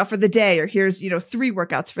 here's your workout for the day, or here's, 3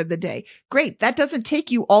 workouts for the day. Great. That doesn't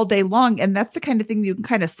take you all day long. And that's the kind of thing you can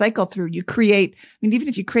kind of cycle through. You create, even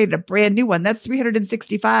if you created a brand new one, that's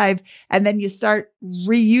 365. And then you start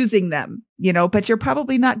reusing them, but you're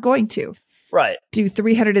probably not going to. Right. Do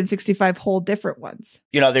 365 whole different ones.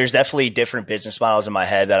 There's definitely different business models in my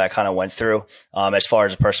head that I kind of went through. As far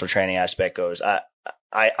as the personal training aspect goes,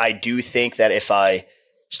 I do think that if I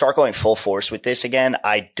start going full force with this again,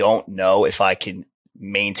 I don't know if I can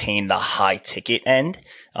maintain the high ticket end,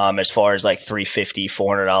 as far as like $350,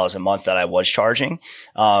 $400 a month that I was charging.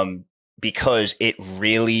 Because it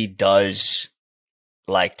really does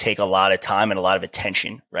like take a lot of time and a lot of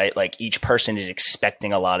attention, right? Like each person is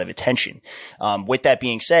expecting a lot of attention. With that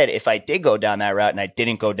being said, if I did go down that route and I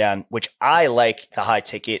didn't go down, which I like the high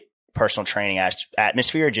ticket personal training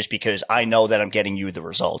atmosphere, just because I know that I'm getting you the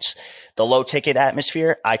results. The low ticket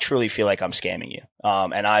atmosphere, I truly feel like I'm scamming you.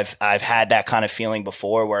 And I've had that kind of feeling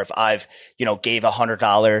before where if I've, gave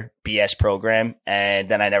 $100 BS program and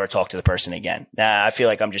then I never talk to the person again. Now I feel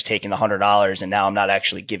like I'm just taking the $100 and now I'm not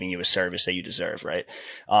actually giving you a service that you deserve. Right.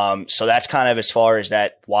 So that's kind of as far as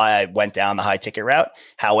that, why I went down the high ticket route.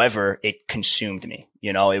 However, it consumed me.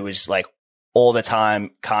 It was like all the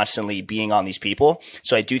time, constantly being on these people.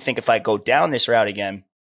 So I do think if I go down this route again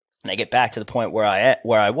and I get back to the point where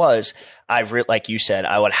I was, like you said,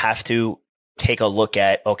 I would have to take a look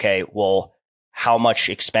at, okay, well, how much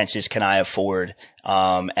expenses can I afford?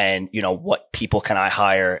 And what people can I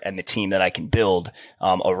hire and the team that I can build,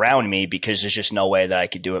 around me, because there's just no way that I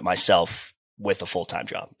could do it myself with a full-time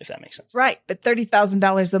job, if that makes sense. Right. But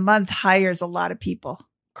 $30,000 a month hires a lot of people.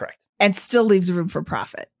 Correct. And still leaves room for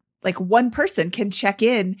profit. Like one person can check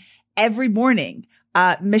in every morning.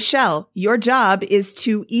 Michelle, your job is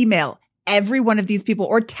to email every one of these people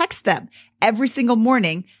or text them every single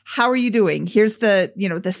morning. How are you doing? Here's the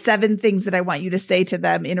 7 things that I want you to say to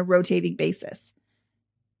them in a rotating basis.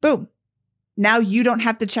 Boom. Now you don't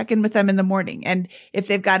have to check in with them in the morning. And if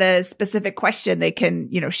they've got a specific question, they can,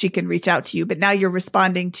 she can reach out to you. But now you're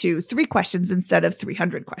responding to 3 questions instead of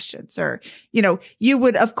 300 questions. Or, you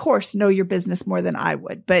would, of course, know your business more than I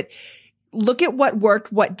would. But look at what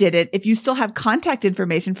worked, what didn't. If you still have contact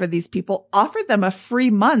information for these people, offer them a free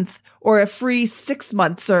month or a free 6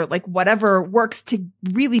 months or like whatever works to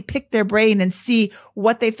really pick their brain and see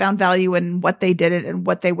what they found value in, what they didn't, and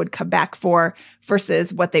what they would come back for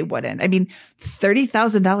versus what they wouldn't.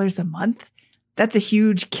 $30,000 a month, that's a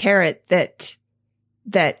huge carrot that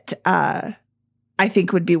I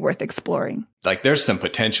think would be worth exploring. Like there's some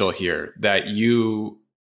potential here that you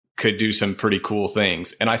could do some pretty cool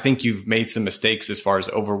things. And I think you've made some mistakes as far as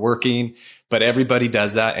overworking, but everybody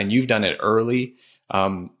does that and you've done it early.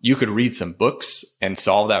 You could read some books and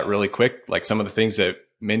solve that really quick. Like some of the things that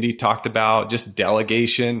Mindy talked about, just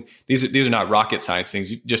delegation. These are not rocket science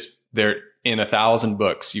things. They're in 1,000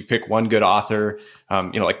 books. You pick one good author.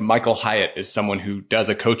 Like Michael Hyatt is someone who does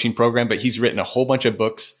a coaching program, but he's written a whole bunch of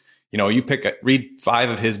books. You read 5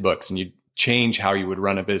 of his books and you change how you would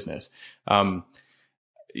run a business.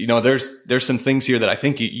 There's some things here that I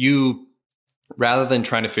think you rather than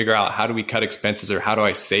trying to figure out how do we cut expenses or how do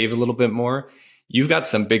I save a little bit more, you've got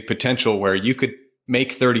some big potential where you could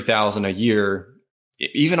make $30,000 a year,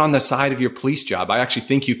 even on the side of your police job. I actually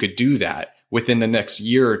think you could do that within the next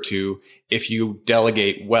year or 2 if you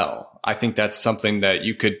delegate well. I think that's something that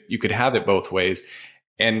you could have it both ways.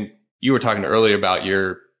 And you were talking earlier about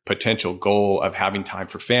your potential goal of having time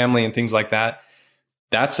for family and things like that.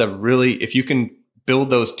 That's if you can build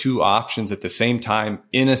those 2 options at the same time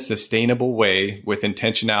in a sustainable way with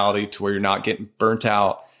intentionality to where you're not getting burnt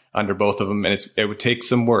out under both of them. And it would take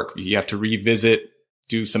some work. You have to revisit,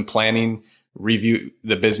 do some planning, review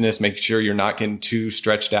the business, make sure you're not getting too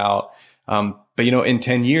stretched out. But in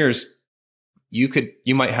 10 years,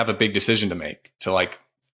 you might have a big decision to make to like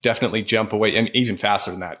definitely jump away, and even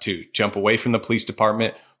faster than that too, jump away from the police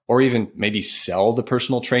department or even maybe sell the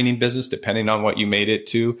personal training business, depending on what you made it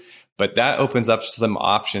to. but that opens up some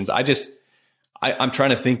options. I'm trying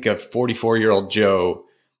to think of 44-year-old Joe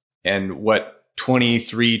and what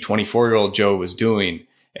 23, 24-year-old Joe was doing,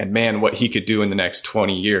 and man, what he could do in the next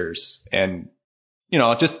 20 years. And,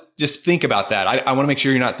 just think about that. I want to make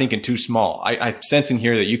sure you're not thinking too small. I'm sensing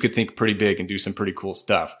here that you could think pretty big and do some pretty cool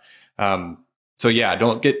stuff. So yeah,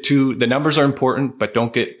 don't get the numbers are important, but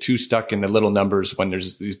don't get too stuck in the little numbers when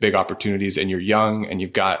there's these big opportunities and you're young and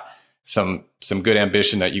you've got some good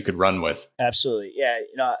ambition that you could run with. Absolutely. Yeah.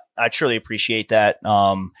 I truly appreciate that.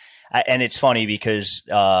 And it's funny because,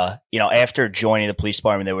 after joining the police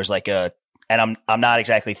department, there was like and I'm not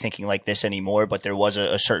exactly thinking like this anymore, but there was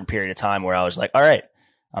a certain period of time where I was like, all right,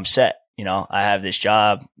 I'm set. I have this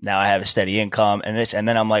job now. I have a steady income and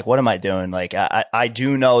then I'm like, what am I doing? Like, I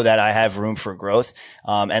do know that I have room for growth.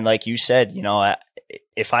 And like you said,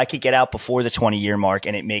 if I could get out before the 20-year mark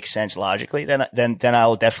and it makes sense logically, then I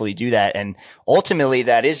will definitely do that. And ultimately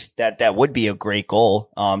that would be a great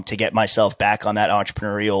goal, to get myself back on that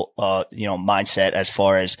entrepreneurial, mindset as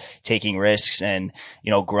far as taking risks and,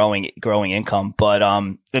 growing income. But,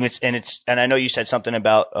 and I know you said something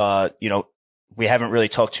about, we haven't really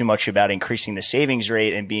talked too much about increasing the savings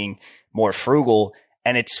rate and being more frugal.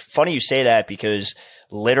 And it's funny you say that because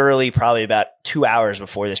literally probably about 2 hours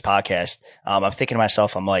before this podcast, I'm thinking to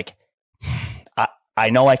myself, I'm like, I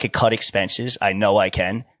know I could cut expenses. I know I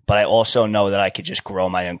can, but I also know that I could just grow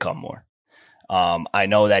my income more. I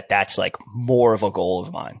know that that's like more of a goal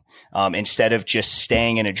of mine. Instead of just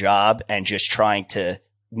staying in a job and just trying to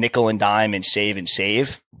nickel and dime and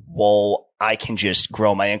save, well, I can just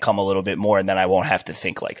grow my income a little bit more and then I won't have to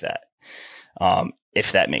think like that.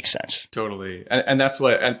 If that makes sense. Totally. And that's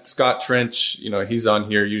and Scott Trench, he's on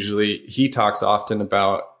here usually. He talks often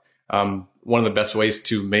about one of the best ways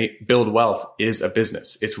to build wealth is a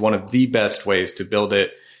business. It's one of the best ways to build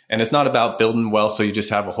it. And it's not about building wealth so you just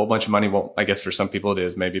have a whole bunch of money. Well, I guess for some people it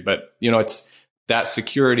is maybe, but it's that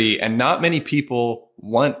security. And not many people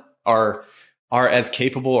are as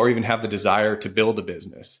capable or even have the desire to build a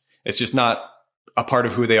business. It's just not a part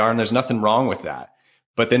of who they are. And there's nothing wrong with that.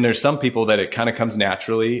 But then there's some people that it kind of comes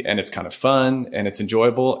naturally and it's kind of fun and it's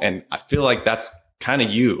enjoyable. And I feel like that's kind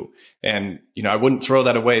of you. And, I wouldn't throw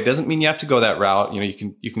that away. It doesn't mean you have to go that route.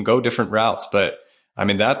 You can go different routes, but I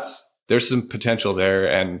mean, there's some potential there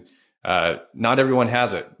and, not everyone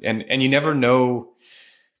has it. And you never know,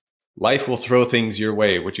 life will throw things your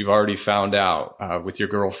way, which you've already found out, with your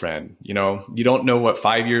girlfriend. You don't know what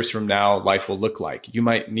 5 years from now life will look like. You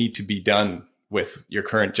might need to be done with your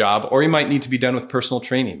current job, or you might need to be done with personal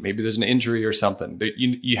training. Maybe there's an injury or something.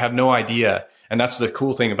 You have no idea. And that's the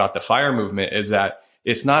cool thing about the FIRE movement is that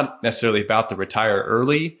it's not necessarily about the retire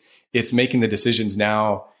early. It's making the decisions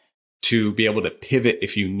now to be able to pivot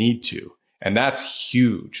if you need to. And that's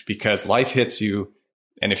huge because life hits you.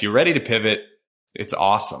 And if you're ready to pivot, it's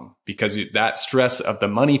awesome because that stress of the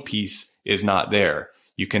money piece is not there.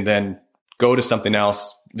 You can then go to something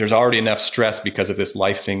else. There's already enough stress because of this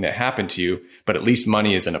life thing that happened to you, but at least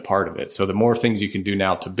money isn't a part of it. So the more things you can do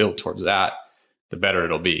now to build towards that, the better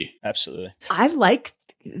it'll be. Absolutely.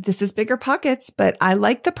 This is bigger pockets, but I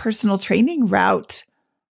like the personal training route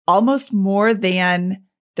almost more than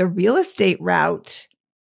the real estate route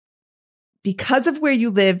because of where you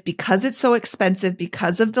live, because it's so expensive,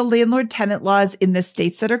 because of the landlord tenant laws in the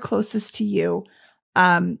states that are closest to you.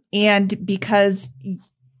 And because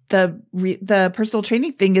the personal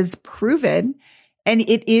training thing is proven and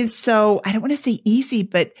it is so, I don't want to say easy,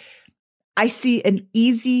 but I see an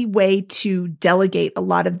easy way to delegate a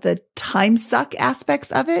lot of the time suck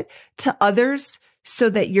aspects of it to others so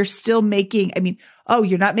that you're still making,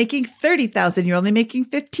 you're not making 30,000, you're only making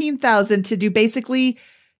 15,000 to do basically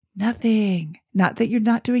nothing. Not that you're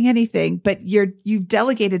not doing anything, but you've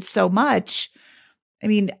delegated so much.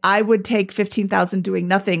 I would take 15,000 doing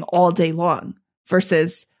nothing all day long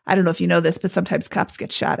versus, I don't know if you know this, but sometimes cops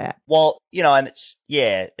get shot at. Well, and it's,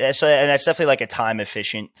 yeah. So, and that's definitely like a time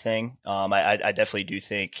efficient thing. I definitely do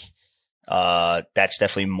think, that's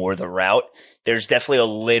definitely more the route. There's definitely a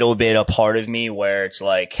little bit a part of me where it's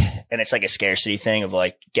like, and it's like a scarcity thing of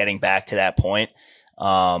like getting back to that point.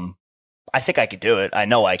 I think I could do it. I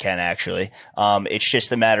know I can actually. It's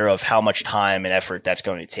just a matter of how much time and effort that's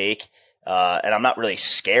going to take. And I'm not really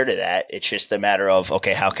scared of that. It's just a matter of,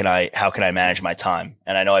 okay, how can I manage my time?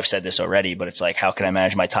 And I know I've said this already, but it's like, how can I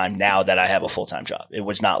manage my time now that I have a full-time job? It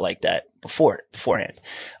was not like that beforehand.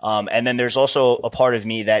 And then there's also a part of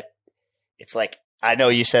me that it's like, I know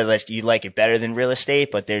you said that you like it better than real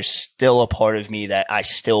estate, but there's still a part of me that I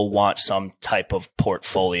still want some type of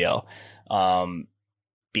portfolio.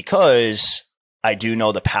 Because I do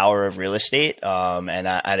know the power of real estate. And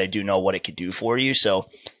I do know what it could do for you. So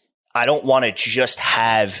I don't want to just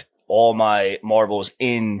have all my marbles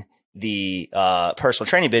in the personal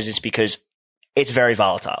training business because it's very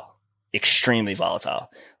volatile, extremely volatile.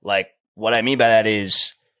 Like what I mean by that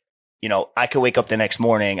is, I could wake up the next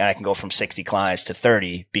morning and I can go from 60 clients to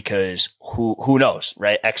 30 because who knows,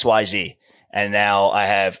 right? X, Y, Z. And now I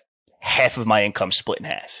have half of my income split in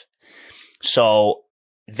half. So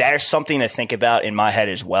there's something to think about in my head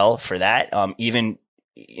as well for that. And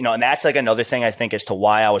that's like another thing I think as to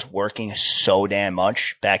why I was working so damn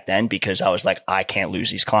much back then, because I was like, I can't lose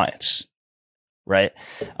these clients. Right.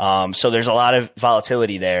 So there's a lot of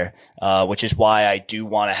volatility there, which is why I do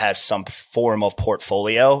want to have some form of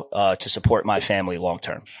portfolio, to support my family long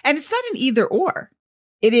term. And it's not an either or.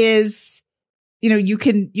 It is, you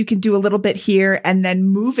can do a little bit here and then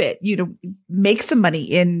move it, make some money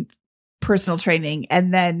in personal training.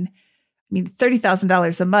 And then,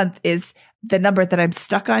 $30,000 a month is the number that I'm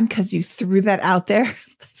stuck on because you threw that out there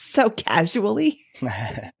so casually.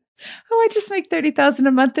 I just make $30,000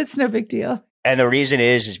 a month. It's no big deal. And the reason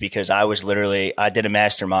is because I did a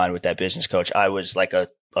mastermind with that business coach. I was like a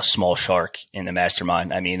small shark in the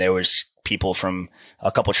mastermind. There was people from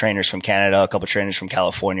a couple trainers from Canada, a couple trainers from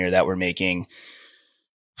California that were making,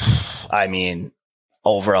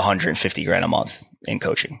 over 150 grand a month in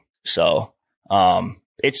coaching. So,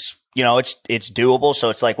 it's doable.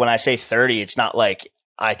 So it's like when I say 30, it's not like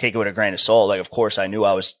I take it with a grain of salt. Like, of course I knew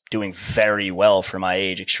I was doing very well for my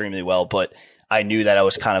age, extremely well, but I knew that I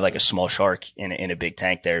was kind of like a small shark in a big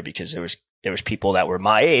tank there because there was people that were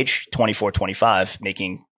my age, 24, 25,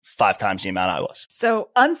 making 5 times the amount I was.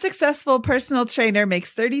 So unsuccessful personal trainer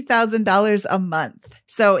makes $30,000 a month.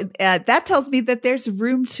 So that tells me that there's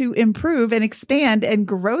room to improve and expand and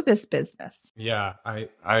grow this business. Yeah, I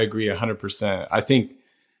agree 100%. I think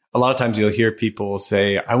a lot of times you'll hear people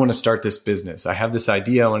say, I want to start this business. I have this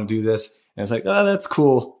idea. I want to do this. And it's like, oh, that's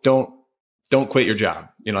cool. Don't quit your job.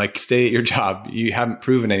 Stay at your job. You haven't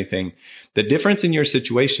proven anything. The difference in your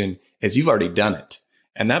situation is you've already done it.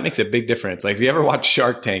 And that makes a big difference. Like if you ever watch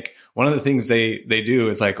Shark Tank, one of the things they do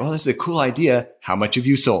is like, oh, this is a cool idea. How much have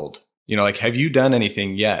you sold? Have you done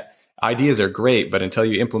anything yet? Ideas are great, but until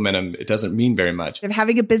you implement them, it doesn't mean very much. And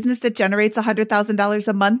having a business that generates $100,000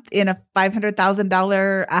 a month in a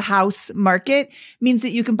 $500,000 a house market means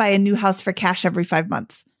that you can buy a new house for cash every 5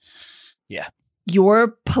 months. Yeah.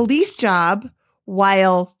 Your police job,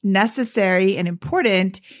 while necessary and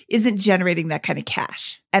important, isn't generating that kind of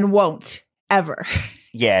cash and won't ever.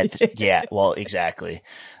 Yeah. Yeah. Well, exactly.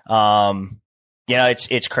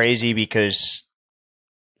 It's crazy because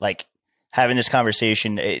like having this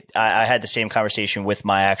conversation, I had the same conversation with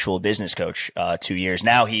my actual business coach, 2 years.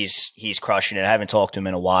 Now he's crushing it. I haven't talked to him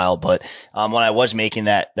in a while, but, when I was making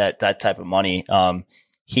that type of money,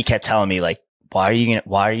 he kept telling me like, why are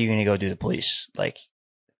you going to go do the police? Like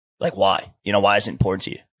why? Why is it important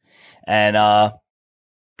to you? And,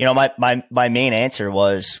 my main answer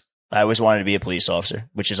was I always wanted to be a police officer,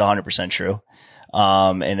 which is 100% true.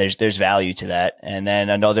 And there's value to that. And then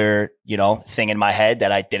another, thing in my head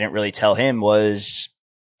that I didn't really tell him was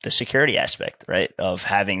the security aspect, right? Of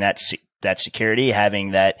having that security,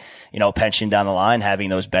 having that, pension down the line, having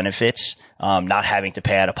those benefits, not having to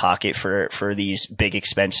pay out of pocket for these big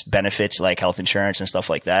expense benefits like health insurance and stuff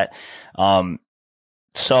like that.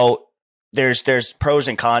 So there's pros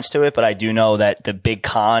and cons to it, but I do know that the big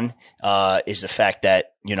con, is the fact that,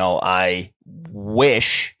 I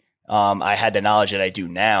wish, I had the knowledge that I do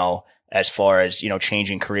now as far as,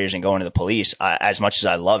 changing careers and going to the police. As much as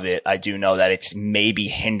I love it, I do know that it's maybe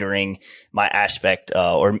hindering my aspect,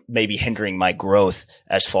 or maybe hindering my growth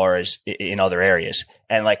as far as in other areas.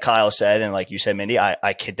 And like Kyle said, and like you said, Mindy,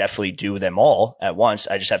 I could definitely do them all at once.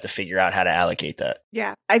 I just have to figure out how to allocate that.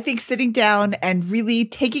 Yeah. I think sitting down and really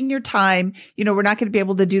taking your time, we're not going to be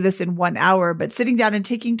able to do this in 1 hour, but sitting down and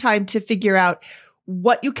taking time to figure out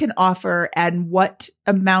what you can offer and what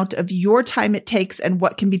amount of your time it takes and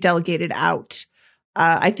what can be delegated out.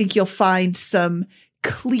 I think you'll find some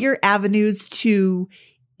clear avenues to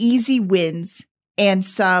easy wins and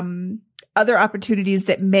some other opportunities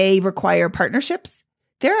that may require partnerships.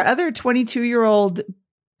 There are other 22-year-old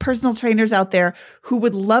personal trainers out there who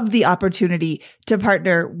would love the opportunity to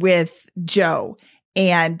partner with Joe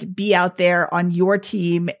and be out there on your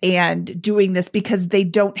team and doing this because they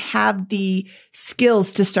don't have the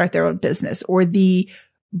skills to start their own business or the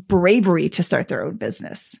bravery to start their own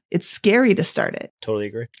business. It's scary to start it. Totally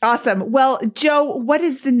agree. Awesome. Well, Joe, what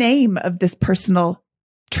is the name of this personal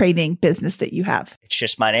training business that you have? It's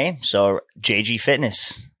just my name. So JG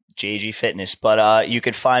Fitness. But you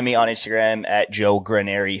can find me on Instagram at Joe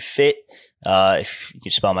Granieri Fit. If you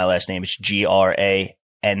can spell my last name, it's Granieri.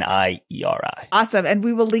 NIERI. Awesome. And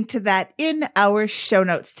we will link to that in our show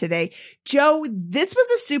notes today. Joe, this was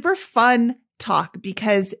a super fun talk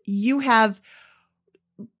because you have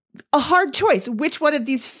a hard choice. Which one of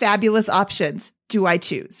these fabulous options do I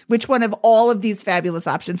choose? Which one of all of these fabulous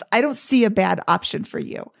options? I don't see a bad option for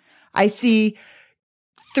you. I see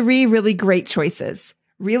 3 really great choices: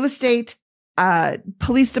 real estate,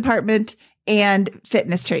 police department, and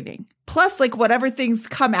fitness training. Plus, like, whatever things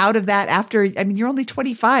come out of that after. I mean, you're only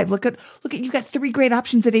 25. Look at you got 3 great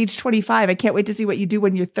options at age 25. I can't wait to see what you do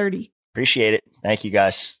when you're 30. Appreciate it. Thank you,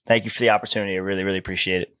 guys. Thank you for the opportunity. I really, really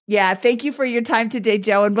appreciate it. Yeah. Thank you for your time today,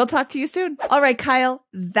 Joe. And we'll talk to you soon. All right, Kyle,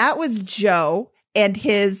 that was Joe and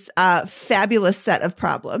his fabulous set of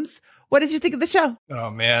problems. What did you think of the show? Oh,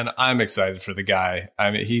 man, I'm excited for the guy.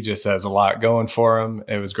 I mean, he just has a lot going for him.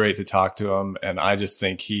 It was great to talk to him. And I just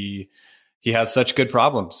think he has such good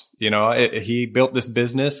problems. You know, he built this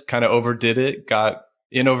business, kind of overdid it, got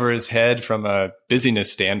in over his head from a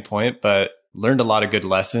busyness standpoint, but learned a lot of good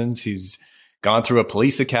lessons. He's gone through a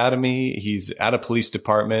police academy. He's at a police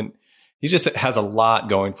department. He just has a lot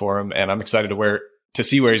going for him. And I'm excited to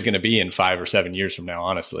see where he's going to be in 5 or 7 years from now,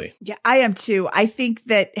 honestly. Yeah, I am too. I think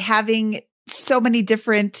that having so many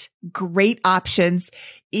different great options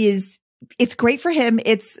it's great for him.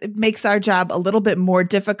 It makes our job a little bit more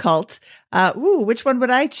difficult. Which one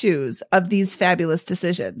would I choose of these fabulous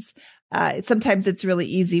decisions? Sometimes it's really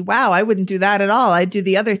easy. Wow, I wouldn't do that at all. I'd do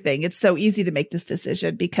the other thing. It's so easy to make this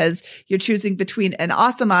decision because you're choosing between an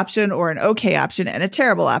awesome option or an okay option and a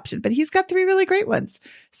terrible option. But he's got 3 really great ones.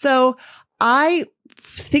 So I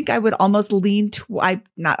think I would almost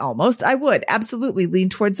I would absolutely lean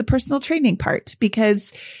towards the personal training part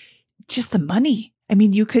because just the money. I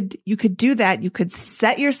mean, you could do that. You could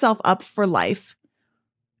set yourself up for life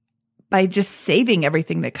by just saving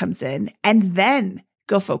everything that comes in and then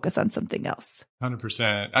go focus on something else.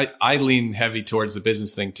 100%. I lean heavy towards the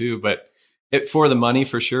business thing too, but for the money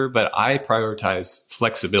for sure. But I prioritize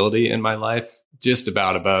flexibility in my life just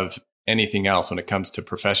about above anything else when it comes to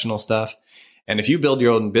professional stuff. And if you build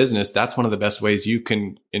your own business, that's one of the best ways you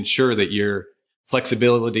can ensure that your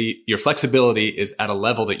flexibility is at a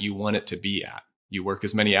level that you want it to be at. You work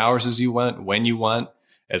as many hours as you want, when you want,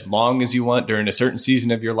 as long as you want during a certain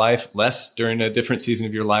season of your life, less during a different season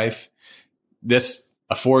of your life. This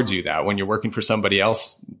affords you that. When you're working for somebody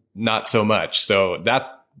else, not so much. So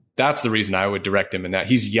that's the reason I would direct him in that.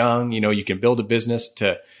 He's young. You know, you can build a business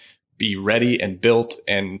to be ready and built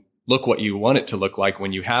and look what you want it to look like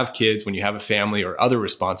when you have kids, when you have a family or other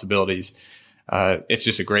responsibilities. It's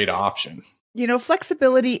just a great option. You know,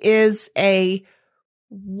 flexibility is a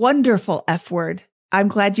wonderful F word. I'm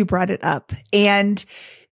glad you brought it up. And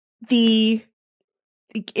if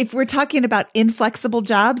we're talking about inflexible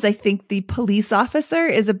jobs, I think the police officer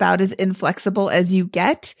is about as inflexible as you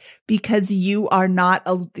get because you are not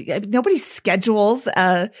nobody schedules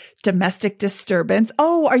a domestic disturbance.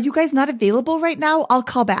 Oh, are you guys not available right now? I'll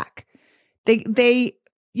call back. They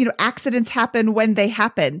accidents happen when they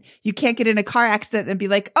happen. You can't get in a car accident and be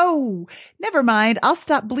like, oh, never mind. I'll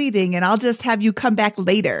stop bleeding and I'll just have you come back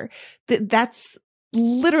later. That's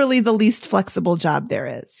literally the least flexible job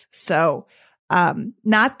there is. So,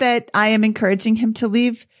 not that I am encouraging him to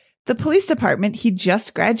leave the police department. He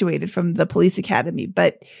just graduated from the police academy,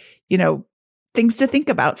 but things to think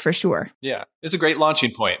about for sure. Yeah. It's a great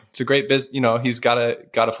launching point. It's a great business. He's got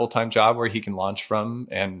a full-time job where he can launch from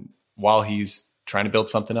and while he's trying to build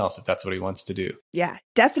something else, if that's what he wants to do. Yeah,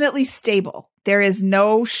 definitely stable. There is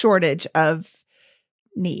no shortage of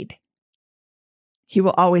need. He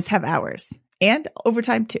will always have hours and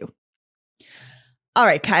overtime too. All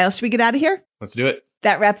right, Kyle, should we get out of here? Let's do it.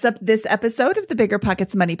 That wraps up this episode of the Bigger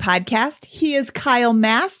Pockets Money podcast. He is Kyle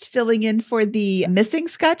Mast, filling in for the missing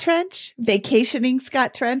Scott Trench, vacationing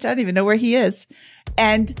Scott Trench. I don't even know where he is.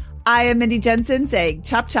 And I am Mindy Jensen saying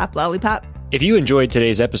chop, chop, lollipop. If you enjoyed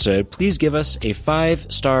today's episode, please give us a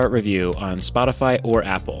 5-star review on Spotify or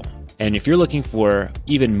Apple. And if you're looking for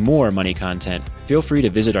even more money content, feel free to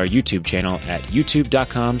visit our YouTube channel at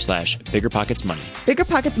youtube.com/biggerpocketsmoney. Bigger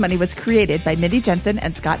Pockets Money was created by Mindy Jensen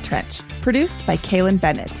and Scott Trench. Produced by Kaylin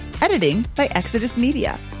Bennett. Editing by Exodus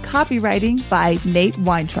Media. Copywriting by Nate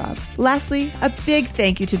Weintraub. Lastly, a big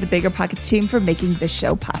thank you to the Bigger Pockets team for making this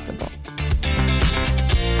show possible.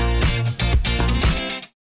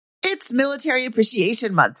 It's It's Military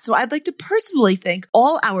Appreciation Month, so I'd like to personally thank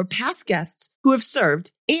all our past guests who have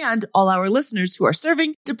served and all our listeners who are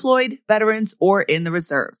serving, deployed, veterans, or in the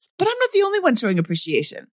reserves. But I'm not the only one showing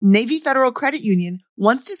appreciation. Navy Federal Credit Union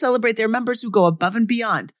wants to celebrate their members who go above and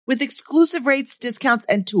beyond with exclusive rates, discounts,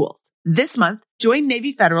 and tools. This month, join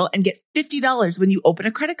Navy Federal and get $50 when you open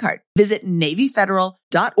a credit card. Visit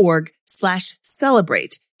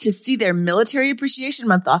NavyFederal.org/celebrate to see their Military Appreciation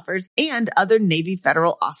Month offers and other Navy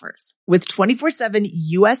Federal offers. With 24/7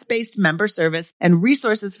 U.S.-based member service and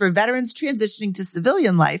resources for veterans transitioning to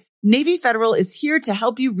civilian life, Navy Federal is here to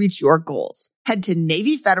help you reach your goals. Head to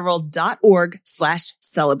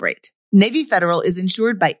NavyFederal.org/celebrate. Navy Federal is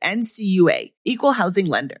insured by NCUA, Equal Housing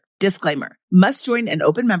Lender. Disclaimer: must join an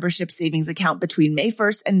open membership savings account between May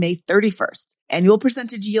 1st and May 31st. Annual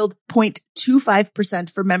percentage yield 0.25%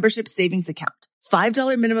 for membership savings account.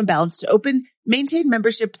 $5 minimum balance to open, maintain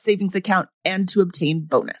membership savings account, and to obtain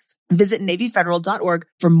bonus. Visit NavyFederal.org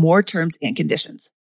for more terms and conditions.